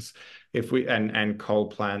mines, if we and coal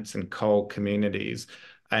plants and coal communities,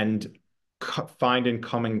 and finding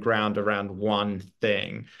common ground around one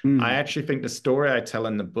thing. I Mm, actually think the story I tell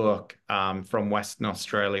in the book from Western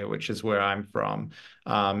Australia, which is where I'm from,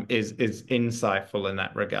 is insightful in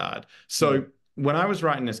that regard. mm, So when I was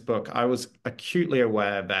writing this book, I was acutely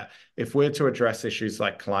aware that if we're to address issues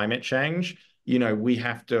like climate change, we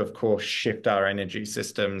have to, of course, shift our energy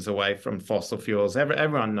systems away from fossil fuels.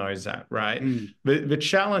 Everyone knows that, right? mm. The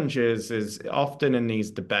challenge is often in these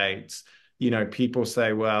debates, people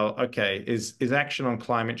say, well, okay, is action on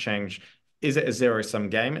climate change, is it a zero-sum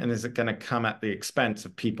game? And is it going to come at the expense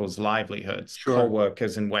of people's livelihoods, coal Sure.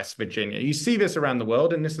 workers in West Virginia? You see this around the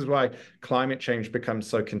world, and this is why climate change becomes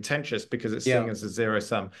so contentious because it's seen Yeah. as a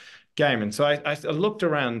zero-sum game. And so I looked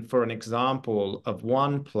around for an example of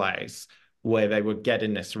one place where they were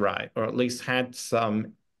getting this right, or at least had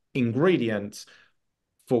some ingredients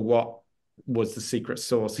for what was the secret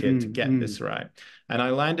sauce here to Mm, get mm, this right. And I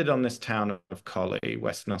landed on this town of Collie,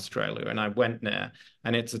 Western Australia, and I went there.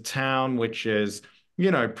 And it's a town which is,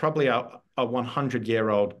 probably a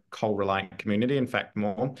 100-year-old coal reliant community. In fact,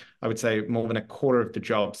 more. I would say more than a quarter of the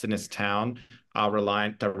jobs in this town are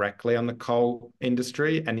reliant directly on the coal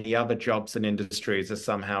industry, and the other jobs and industries are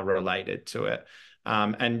somehow related to it.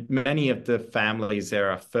 And many of the families there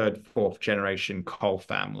are third, fourth generation coal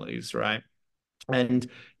families, right? And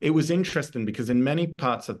it was interesting because in many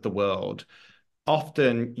parts of the world,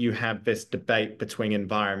 often you have this debate between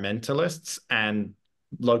environmentalists and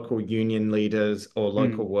local union leaders or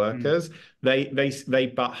local mm, mm, workers. They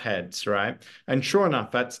butt heads, right? And sure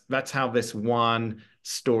enough, that's how this one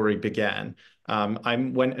story began. I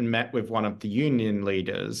went and met with one of the union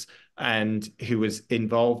leaders and who was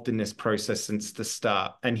involved in this process since the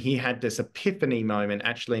start. And he had this epiphany moment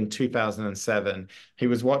actually in 2007. He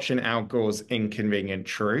was watching Al Gore's Inconvenient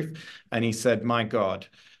Truth, and he said, my God,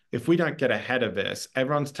 if we don't get ahead of this,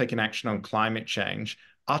 everyone's taking action on climate change.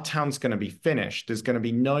 Our town's going to be finished. There's going to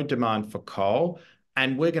be no demand for coal.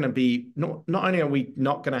 And we're going to be, not only are we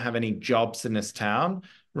not going to have any jobs in this town,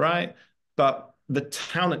 right? But the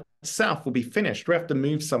town itself will be finished. We have to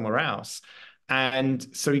move somewhere else. And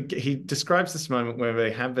so he describes this moment where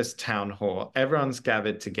they have this town hall. Everyone's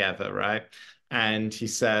gathered together, right? And he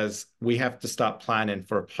says, we have to start planning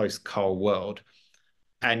for a post-coal world.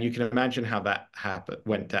 And you can imagine how that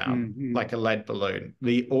went down mm, mm. like a lead balloon.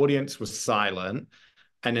 The audience was silent.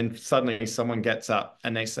 And then suddenly someone gets up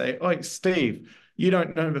and they say, oh, Steve, you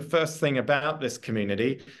don't know the first thing about this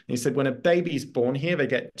community. And he said, when a baby's born here, they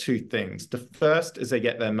get two things. The first is they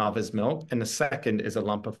get their mother's milk, and the second is a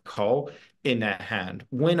lump of coal in their hand.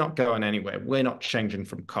 We're not going anywhere. We're not changing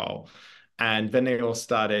from coal. And then they all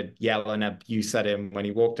started yelling abuse at him when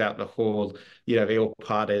he walked out the hall. They all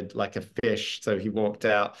parted like a fish. So he walked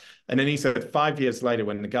out. And then he said 5 years later,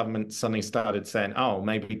 when the government suddenly started saying, oh,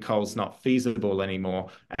 maybe coal's not feasible anymore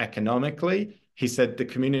economically, he said the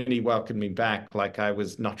community welcomed me back like I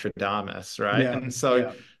was Nostradamus, right? Yeah. And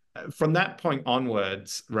so Yeah. from that point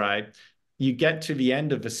onwards, right, you get to the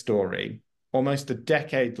end of the story, almost a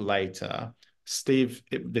decade later. Steve,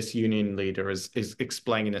 this union leader, is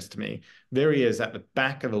explaining this to me. There he is at the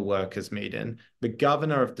back of a workers' meeting. The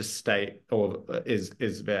governor of the state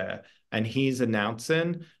is there, and he's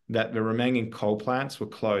announcing that the remaining coal plants will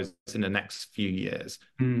close in the next few years.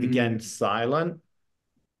 Mm, Again, mm, silent,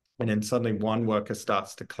 and then suddenly one worker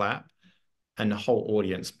starts to clap, and the whole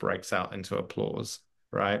audience breaks out into applause,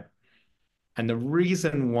 right? And the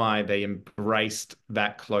reason why they embraced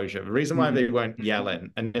that closure, the reason why mm, they weren't mm,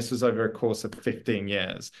 yelling, and this was over a course of 15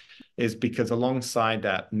 years, is because alongside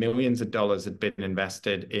that, millions of dollars had been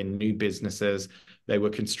invested in new businesses. They were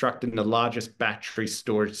constructing the largest battery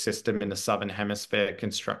storage system in the Southern Hemisphere,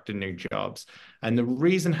 constructing new jobs. And the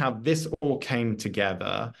reason how this all came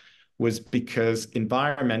together was because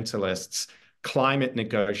environmentalists, climate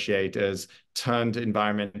negotiators, turned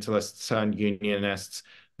environmentalists, turned unionists,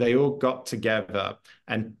 they all got together,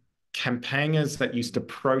 and campaigners that used to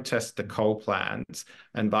protest the coal plants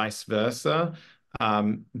and vice versa,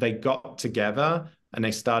 they got together and they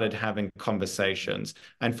started having conversations.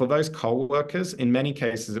 And for those coal workers, in many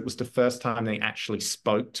cases, it was the first time they actually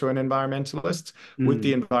spoke to an environmentalist. With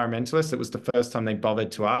the mm, environmentalist, it was the first time they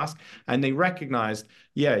bothered to ask. And they recognized,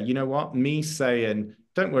 yeah, you know what? Me saying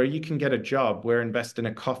don't worry, you can get a job. We're investing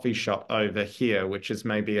in a coffee shop over here, which is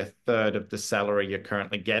maybe a third of the salary you're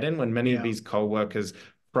currently getting, when many of Yeah, these co-workers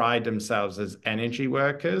pride themselves as energy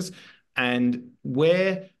workers. And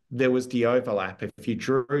where there was the overlap, if you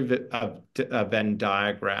drew a Venn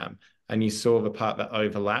diagram and you saw the part that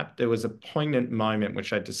overlapped, there was a poignant moment,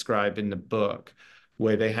 which I describe in the book,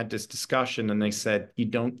 where they had this discussion and they said, you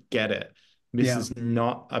don't get it. This yeah, is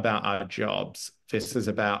not about our jobs. This is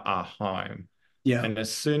about our home. yeah, And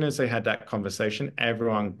as soon as they had that conversation,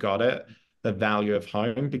 everyone got it, the value of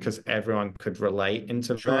home, because everyone could relate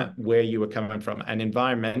into sure. that, where you were coming from. And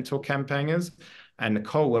environmental campaigners and the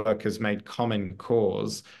coal workers made common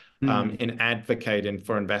cause Mm. in advocating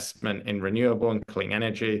for investment in renewable and clean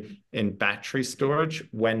energy, in battery storage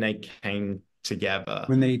when they came together.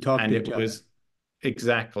 When they talk to And each it other. was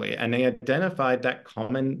exactly, and they identified that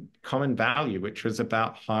common value, which was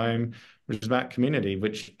about home, which was about community,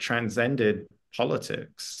 which transcended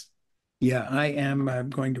politics. Yeah, I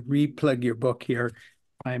am going to re-plug your book here.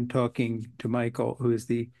 I'm talking to Michael, who is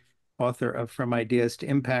the author of From Ideas to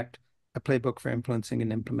Impact, a playbook for influencing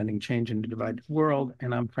and implementing change in a divided world.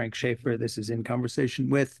 And I'm Frank Schaeffer. This is In Conversation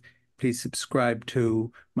With. Please subscribe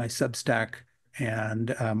to my Substack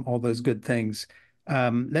and all those good things.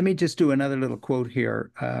 Let me just do another little quote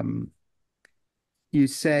here. You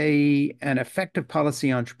say an effective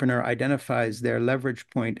policy entrepreneur identifies their leverage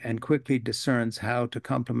point and quickly discerns how to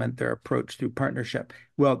complement their approach through partnership.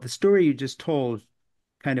 Well, the story you just told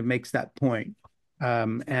kind of makes that point.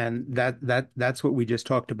 And that's what we just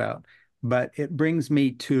talked about. But it brings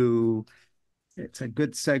me to, it's a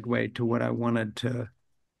good segue to what I wanted to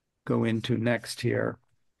go into next here.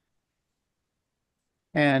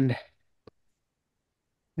 And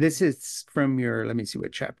this is from your, let me see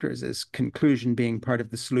what chapter is this, conclusion, being part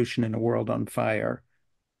of the solution in a world on fire.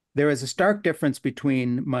 There is a stark difference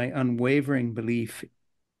between my unwavering belief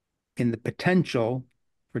in the potential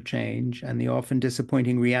for change and the often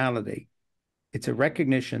disappointing reality. It's a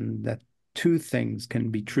recognition that two things can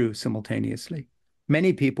be true simultaneously.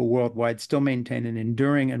 Many people worldwide still maintain an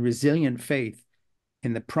enduring and resilient faith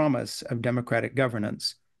in the promise of democratic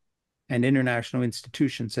governance and international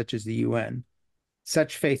institutions such as the UN.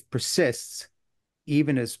 Such faith persists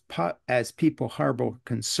even as people harbor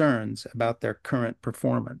concerns about their current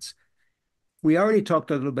performance. We already talked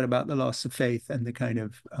a little bit about the loss of faith and the kind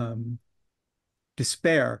of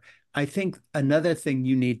despair. I think another thing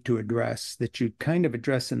you need to address that you kind of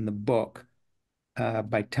address in the book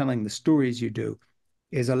by telling the stories you do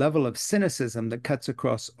is a level of cynicism that cuts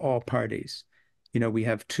across all parties. You know, we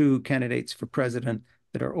have two candidates for president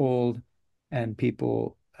that are old, and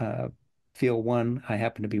people feel one, I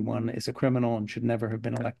happen to be one, is a criminal and should never have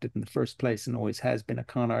been elected in the first place and always has been a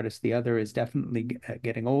con artist. The other is definitely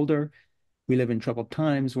getting older. We live in troubled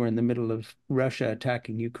times. We're in the middle of Russia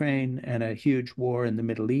attacking Ukraine and a huge war in the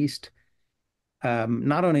Middle East.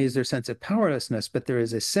 Not only is there a sense of powerlessness, but there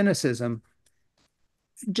is a cynicism.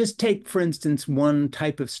 Just take, for instance, one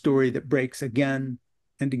type of story that breaks again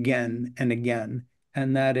and again and again,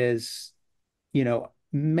 and that is, you know,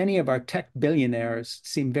 many of our tech billionaires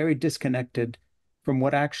seem very disconnected from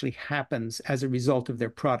what actually happens as a result of their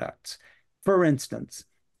products. For instance,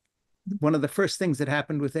 one of the first things that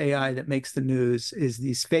happened with AI that makes the news is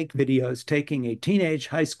these fake videos taking a teenage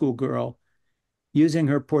high school girl, using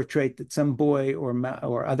her portrait that some boy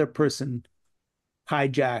or other person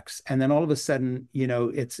hijacks, and then all of a sudden, you know,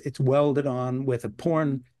 it's welded on with a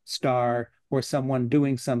porn star or someone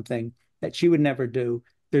doing something that she would never do.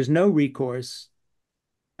 There's no recourse.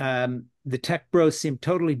 The tech bros seem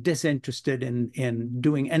totally disinterested in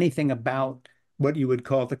doing anything about what you would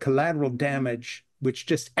call the collateral damage, which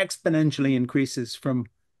just exponentially increases from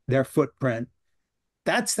their footprint.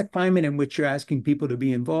 That's the climate in which you're asking people to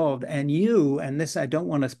be involved. And you, and this, I don't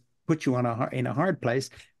want to put you in a hard place,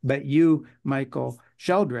 but you, Michael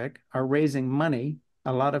Sheldrick, are raising money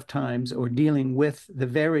a lot of times or dealing with the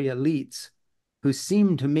very elites who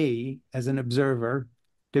seem to me, as an observer,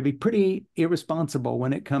 to be pretty irresponsible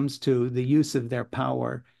when it comes to the use of their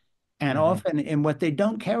power and Mm-hmm, often in what they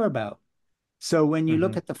don't care about. So when you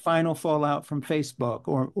look mm-hmm, at the final fallout from Facebook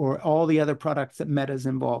or all the other products that Meta's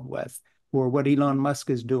involved with, or what Elon Musk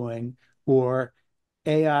is doing, or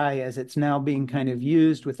AI as it's now being kind of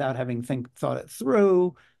used without having thought it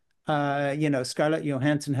through. You know, Scarlett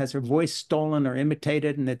Johansson has her voice stolen or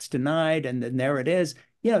imitated, and it's denied, and then there it is.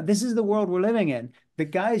 You know, this is the world we're living in. The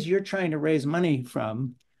guys you're trying to raise money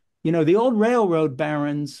from, you know, the old railroad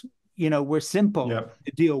barons, you know, were simple yep,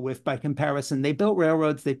 to deal with by comparison. They built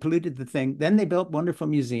railroads, they polluted the thing, then they built wonderful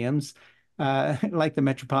museums. like the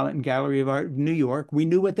Metropolitan Gallery of Art of New York. We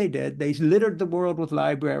knew what they did. They littered the world with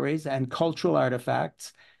libraries and cultural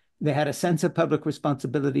artifacts. They had a sense of public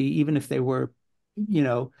responsibility, even if they were, you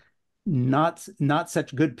know, not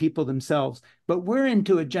such good people themselves. But we're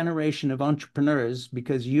into a generation of entrepreneurs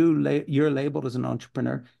because you're labeled as an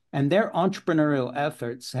entrepreneur, and their entrepreneurial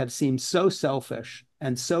efforts have seemed so selfish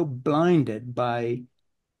and so blinded by,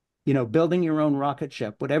 building your own rocket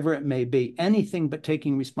ship, whatever it may be, anything but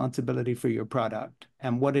taking responsibility for your product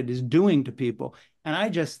and what it is doing to people. And I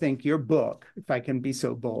just think your book, if I can be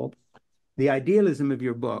so bold, the idealism of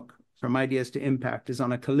your book, From Ideas to Impact, is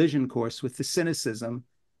on a collision course with the cynicism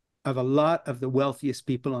of a lot of the wealthiest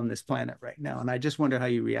people on this planet right now. And I just wonder how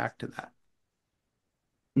you react to that.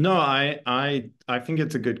 No, I think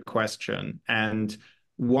it's a good question. And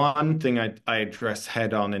one thing I address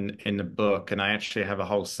head on in the book, and I actually have a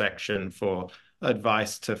whole section for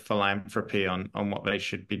advice to philanthropy on what they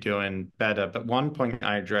should be doing better. But one point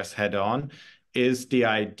I address head on is the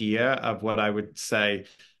idea of what I would say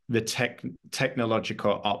the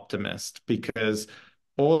technological optimist, because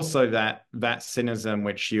also that cynicism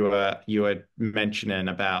which you were mentioning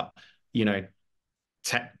about, you know,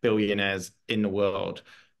 tech billionaires in the world,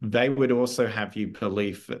 they would also have you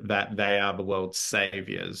believe that they are the world's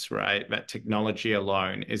saviors, right? That technology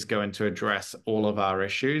alone is going to address all of our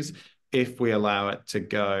issues if we allow it to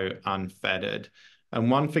go unfettered. And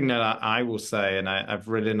one thing that I will say, and I've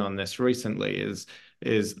written on this recently, is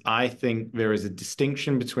I think there is a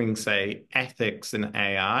distinction between, say, ethics and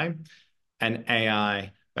AI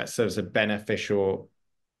that serves a beneficial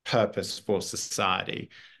purpose for society.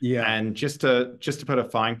 Yeah, And just to put a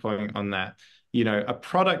fine point on that, you know, a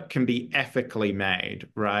product can be ethically made,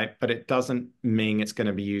 right? But it doesn't mean it's going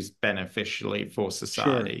to be used beneficially for sure.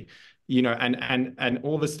 society. You know, and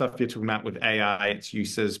all the stuff you're talking about with AI, its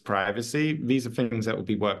uses, privacy, these are things that will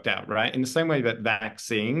be worked out, right? In the same way that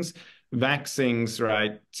vaccines,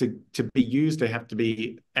 right, to be used, they have to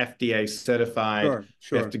be FDA certified. Sure,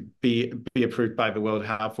 They have sure. to be approved by the World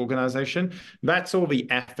Health Organization. That's all the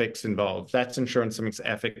ethics involved. That's ensuring something's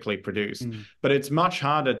ethically produced. Mm, But it's much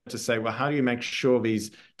harder to say, well, how do you make sure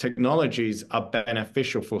these technologies are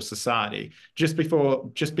beneficial for society? Just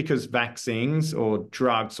because vaccines or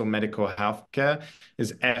drugs or medical healthcare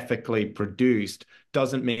is ethically produced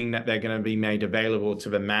doesn't mean that they're going to be made available to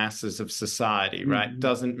the masses of society, right? mm,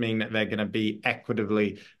 Doesn't mean that they're going to be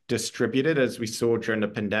equitably distributed, as we saw during the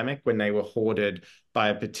pandemic when they were hoarded by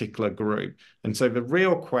a particular group. And so the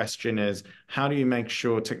real question is, how do you make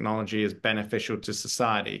sure technology is beneficial to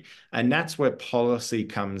society? And that's where policy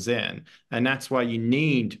comes in. And that's why you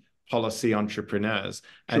need policy entrepreneurs.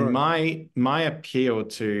 And sure. my appeal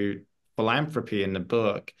to philanthropy in the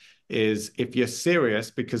book is, if you're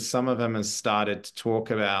serious, because some of them have started to talk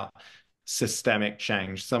about systemic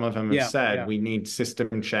change. Some of them have Yeah, said yeah, we need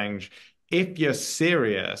system change. If you're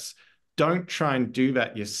serious, don't try and do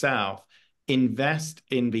that yourself. Invest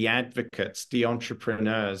in the advocates, the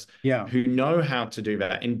entrepreneurs yeah. who know how to do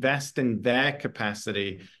that. Invest in their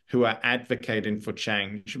capacity, who are advocating for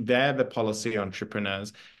change. They're the policy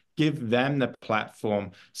entrepreneurs. Give them the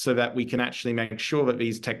platform so that we can actually make sure that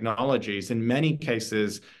these technologies, in many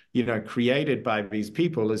cases, you know, created by these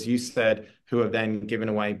people, as you said, who have then given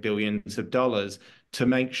away billions of dollars, to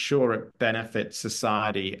make sure it benefits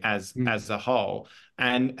society Mm, as a whole.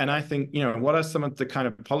 And I think, you know, what are some of the kind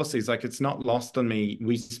of policies? Like, it's not lost on me.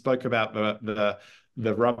 We spoke about the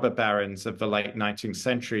robber barons of the late 19th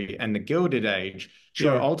century and the Gilded Age. You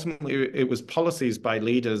know, sure. ultimately it was policies by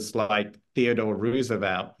leaders like Theodore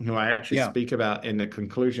Roosevelt, who I actually Yeah. speak about in the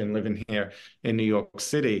conclusion, living here in New York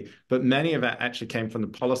City. But many of that actually came from the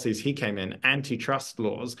policies he came in, antitrust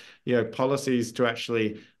laws, you know, policies to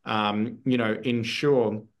actually, you know,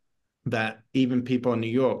 ensure that even people in New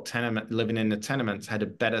York living in the tenements had a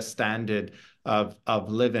better standard of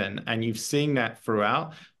living. And you've seen that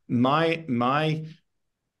throughout. My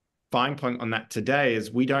fine point on that today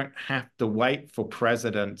is we don't have to wait for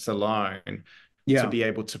presidents alone to Yeah. be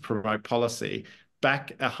able to promote policy.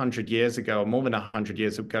 Back 100 years ago, or more than 100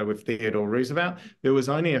 years ago, with Theodore Roosevelt, there was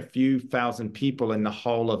only a few thousand people in the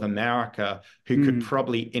whole of America who could Mm,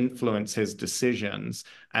 probably influence his decisions.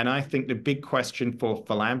 And I think the big question for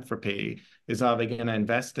philanthropy is, are they going to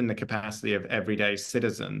invest in the capacity of everyday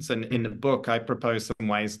citizens? And in the mm, book, I propose some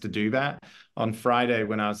ways to do that. On Friday,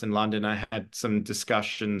 when I was in London, I had some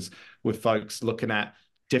discussions with folks looking at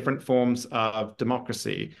different forms of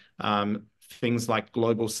democracy, things like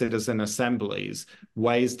global citizen assemblies,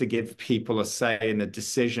 ways to give people a say in the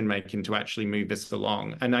decision making to actually move this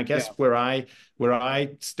along. And I guess yeah. where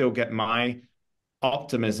I still get my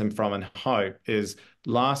optimism from and hope is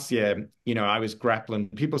last year, I was grappling.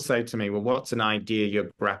 People say to me, well, what's an idea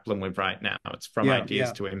you're grappling with right now? It's from Yeah, ideas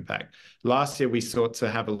yeah. to impact. Last year, we sought to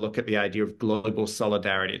have a look at the idea of global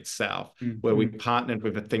solidarity itself, where we Mm-hmm. partnered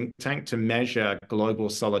with a think tank to measure global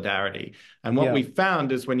solidarity. And what Yeah, we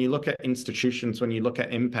found is when you look at institutions, when you look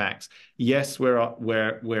at impacts, yes,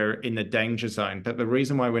 we're in the danger zone, but the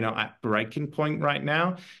reason why we're not at breaking point right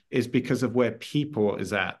now is because of where people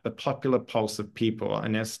is at, the popular pulse of people.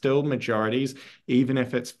 And there's still majorities, even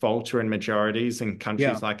if it's faltering majorities in yeah.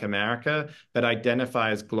 countries like America, that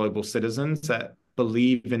identify as global citizens that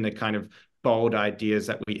believe in the kind of bold ideas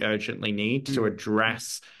that we urgently need to Mm-hmm.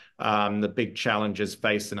 address the big challenges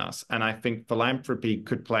facing us. And I think philanthropy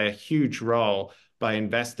could play a huge role by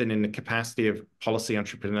investing in the capacity of policy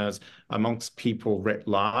entrepreneurs amongst people writ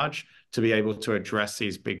large to be able to address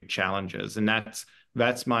these big challenges. And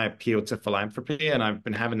that's my appeal to philanthropy. And I've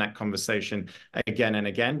been having that conversation again and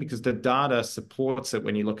again because the data supports it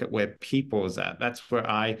when you look at where people is at. That's where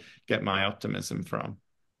I get my optimism from.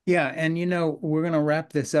 Yeah, and we're going to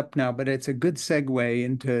wrap this up now, but it's a good segue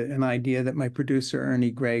into an idea that my producer, Ernie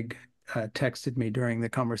Gregg, texted me during the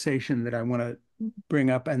conversation that I want to bring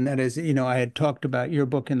up. And that is, I had talked about your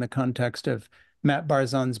book in the context of Matt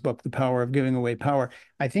Barzan's book, The Power of Giving Away Power.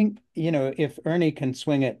 I think, if Ernie can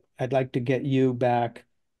swing it, I'd like to get you back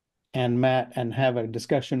and Matt and have a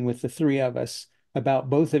discussion with the three of us about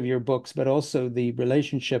both of your books, but also the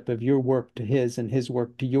relationship of your work to his and his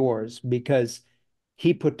work to yours, because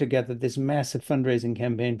he put together this massive fundraising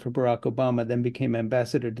campaign for Barack Obama, then became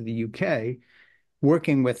ambassador to the UK,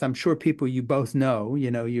 working with, I'm sure, people you both know.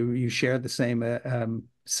 You share the same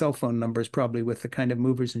cell phone numbers probably with the kind of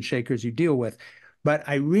movers and shakers you deal with. But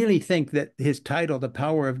I really think that his title, The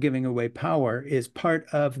Power of Giving Away Power, is part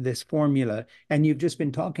of this formula. And you've just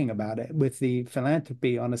been talking about it with the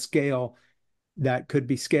philanthropy on a scale that could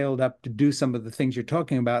be scaled up to do some of the things you're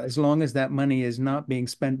talking about, as long as that money is not being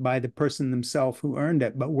spent by the person themselves who earned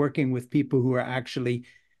it, but working with people who are actually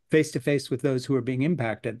face to face with those who are being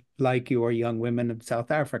impacted, like your young women in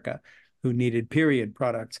South Africa who needed period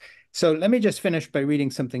products. So let me just finish by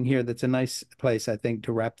reading something here that's a nice place, I think,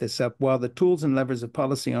 to wrap this up. While the tools and levers of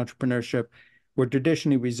policy entrepreneurship were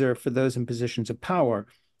traditionally reserved for those in positions of power,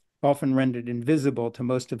 often rendered invisible to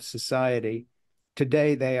most of society,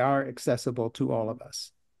 today they are accessible to all of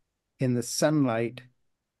us in the sunlight,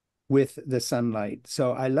 with the sunlight.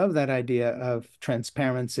 So I love that idea of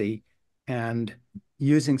transparency and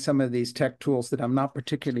using some of these tech tools that I'm not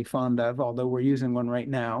particularly fond of, although we're using one right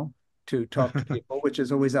now to talk to people, which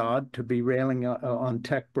is always odd to be railing on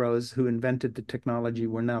tech bros who invented the technology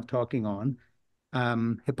we're now talking on.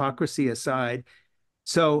 Hypocrisy aside,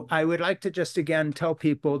 so I would like to just again tell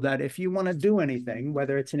people that if you want to do anything,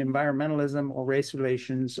 whether it's in environmentalism or race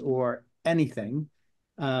relations or anything,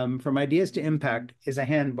 from ideas to impact is a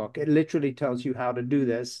handbook. It literally tells you how to do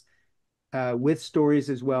this, with stories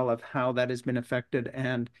as well of how that has been affected.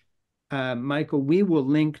 And Michael, we will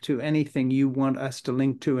link to anything you want us to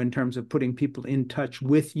link to in terms of putting people in touch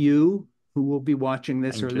with you who will be watching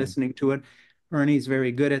this or Thank you. listening to it. Ernie's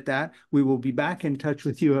very good at that. We will be back in touch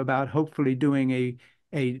with you about hopefully doing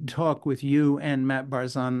a talk with you and Matt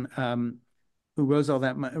Barzan, who rose all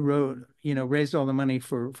that raised all the money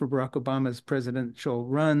for Barack Obama's presidential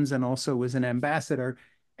runs, and also was an ambassador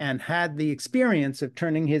and had the experience of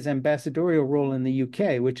turning his ambassadorial role in the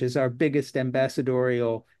UK, which is our biggest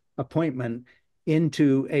ambassadorial appointment,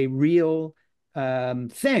 into a real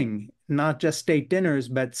thing, not just state dinners,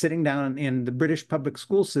 but sitting down in the British public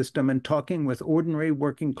school system and talking with ordinary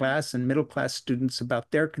working class and middle class students about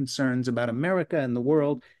their concerns about America and the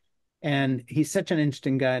world. And he's such an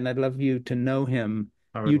interesting guy, and I'd love you to know him.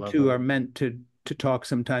 I would You love two it. are meant to talk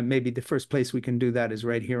sometime. Maybe the first place we can do that is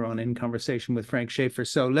right here on In Conversation with Frank Schaeffer.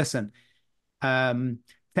 So listen, um,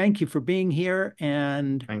 thank you for being here,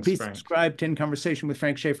 and Thanks, please Frank. subscribe to In Conversation with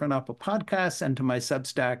Frank Schaeffer on Apple Podcasts, and to my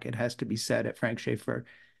Substack. It has to be said, at Frank Schaeffer,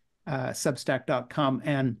 Substack.com.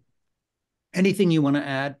 And anything you want to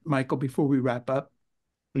add, Michael, before we wrap up?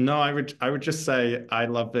 No, I would just say I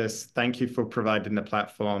love this. Thank you for providing the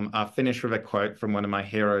platform. I'll finish with a quote from one of my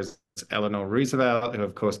heroes, Eleanor Roosevelt, who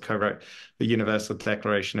of course co-wrote the Universal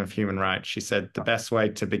Declaration of Human Rights. She said, the best way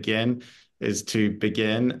to begin is to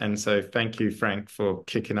begin. And so thank you, Frank, for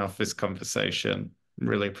kicking off this conversation.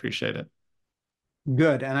 Really appreciate it.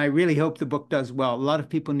 Good. And I really hope the book does well. A lot of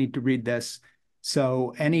people need to read this.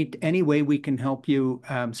 So any way we can help you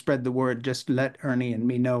spread the word, just let Ernie and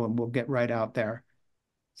me know, and we'll get right out there.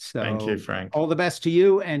 Thank you, So Frank. all the best to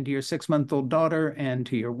you and to your 6-month-old daughter and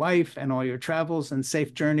to your wife, and all your travels and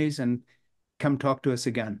safe journeys, and come talk to us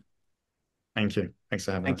again. Thank you. Thanks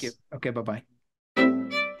for having Thank you. us. Okay, bye-bye.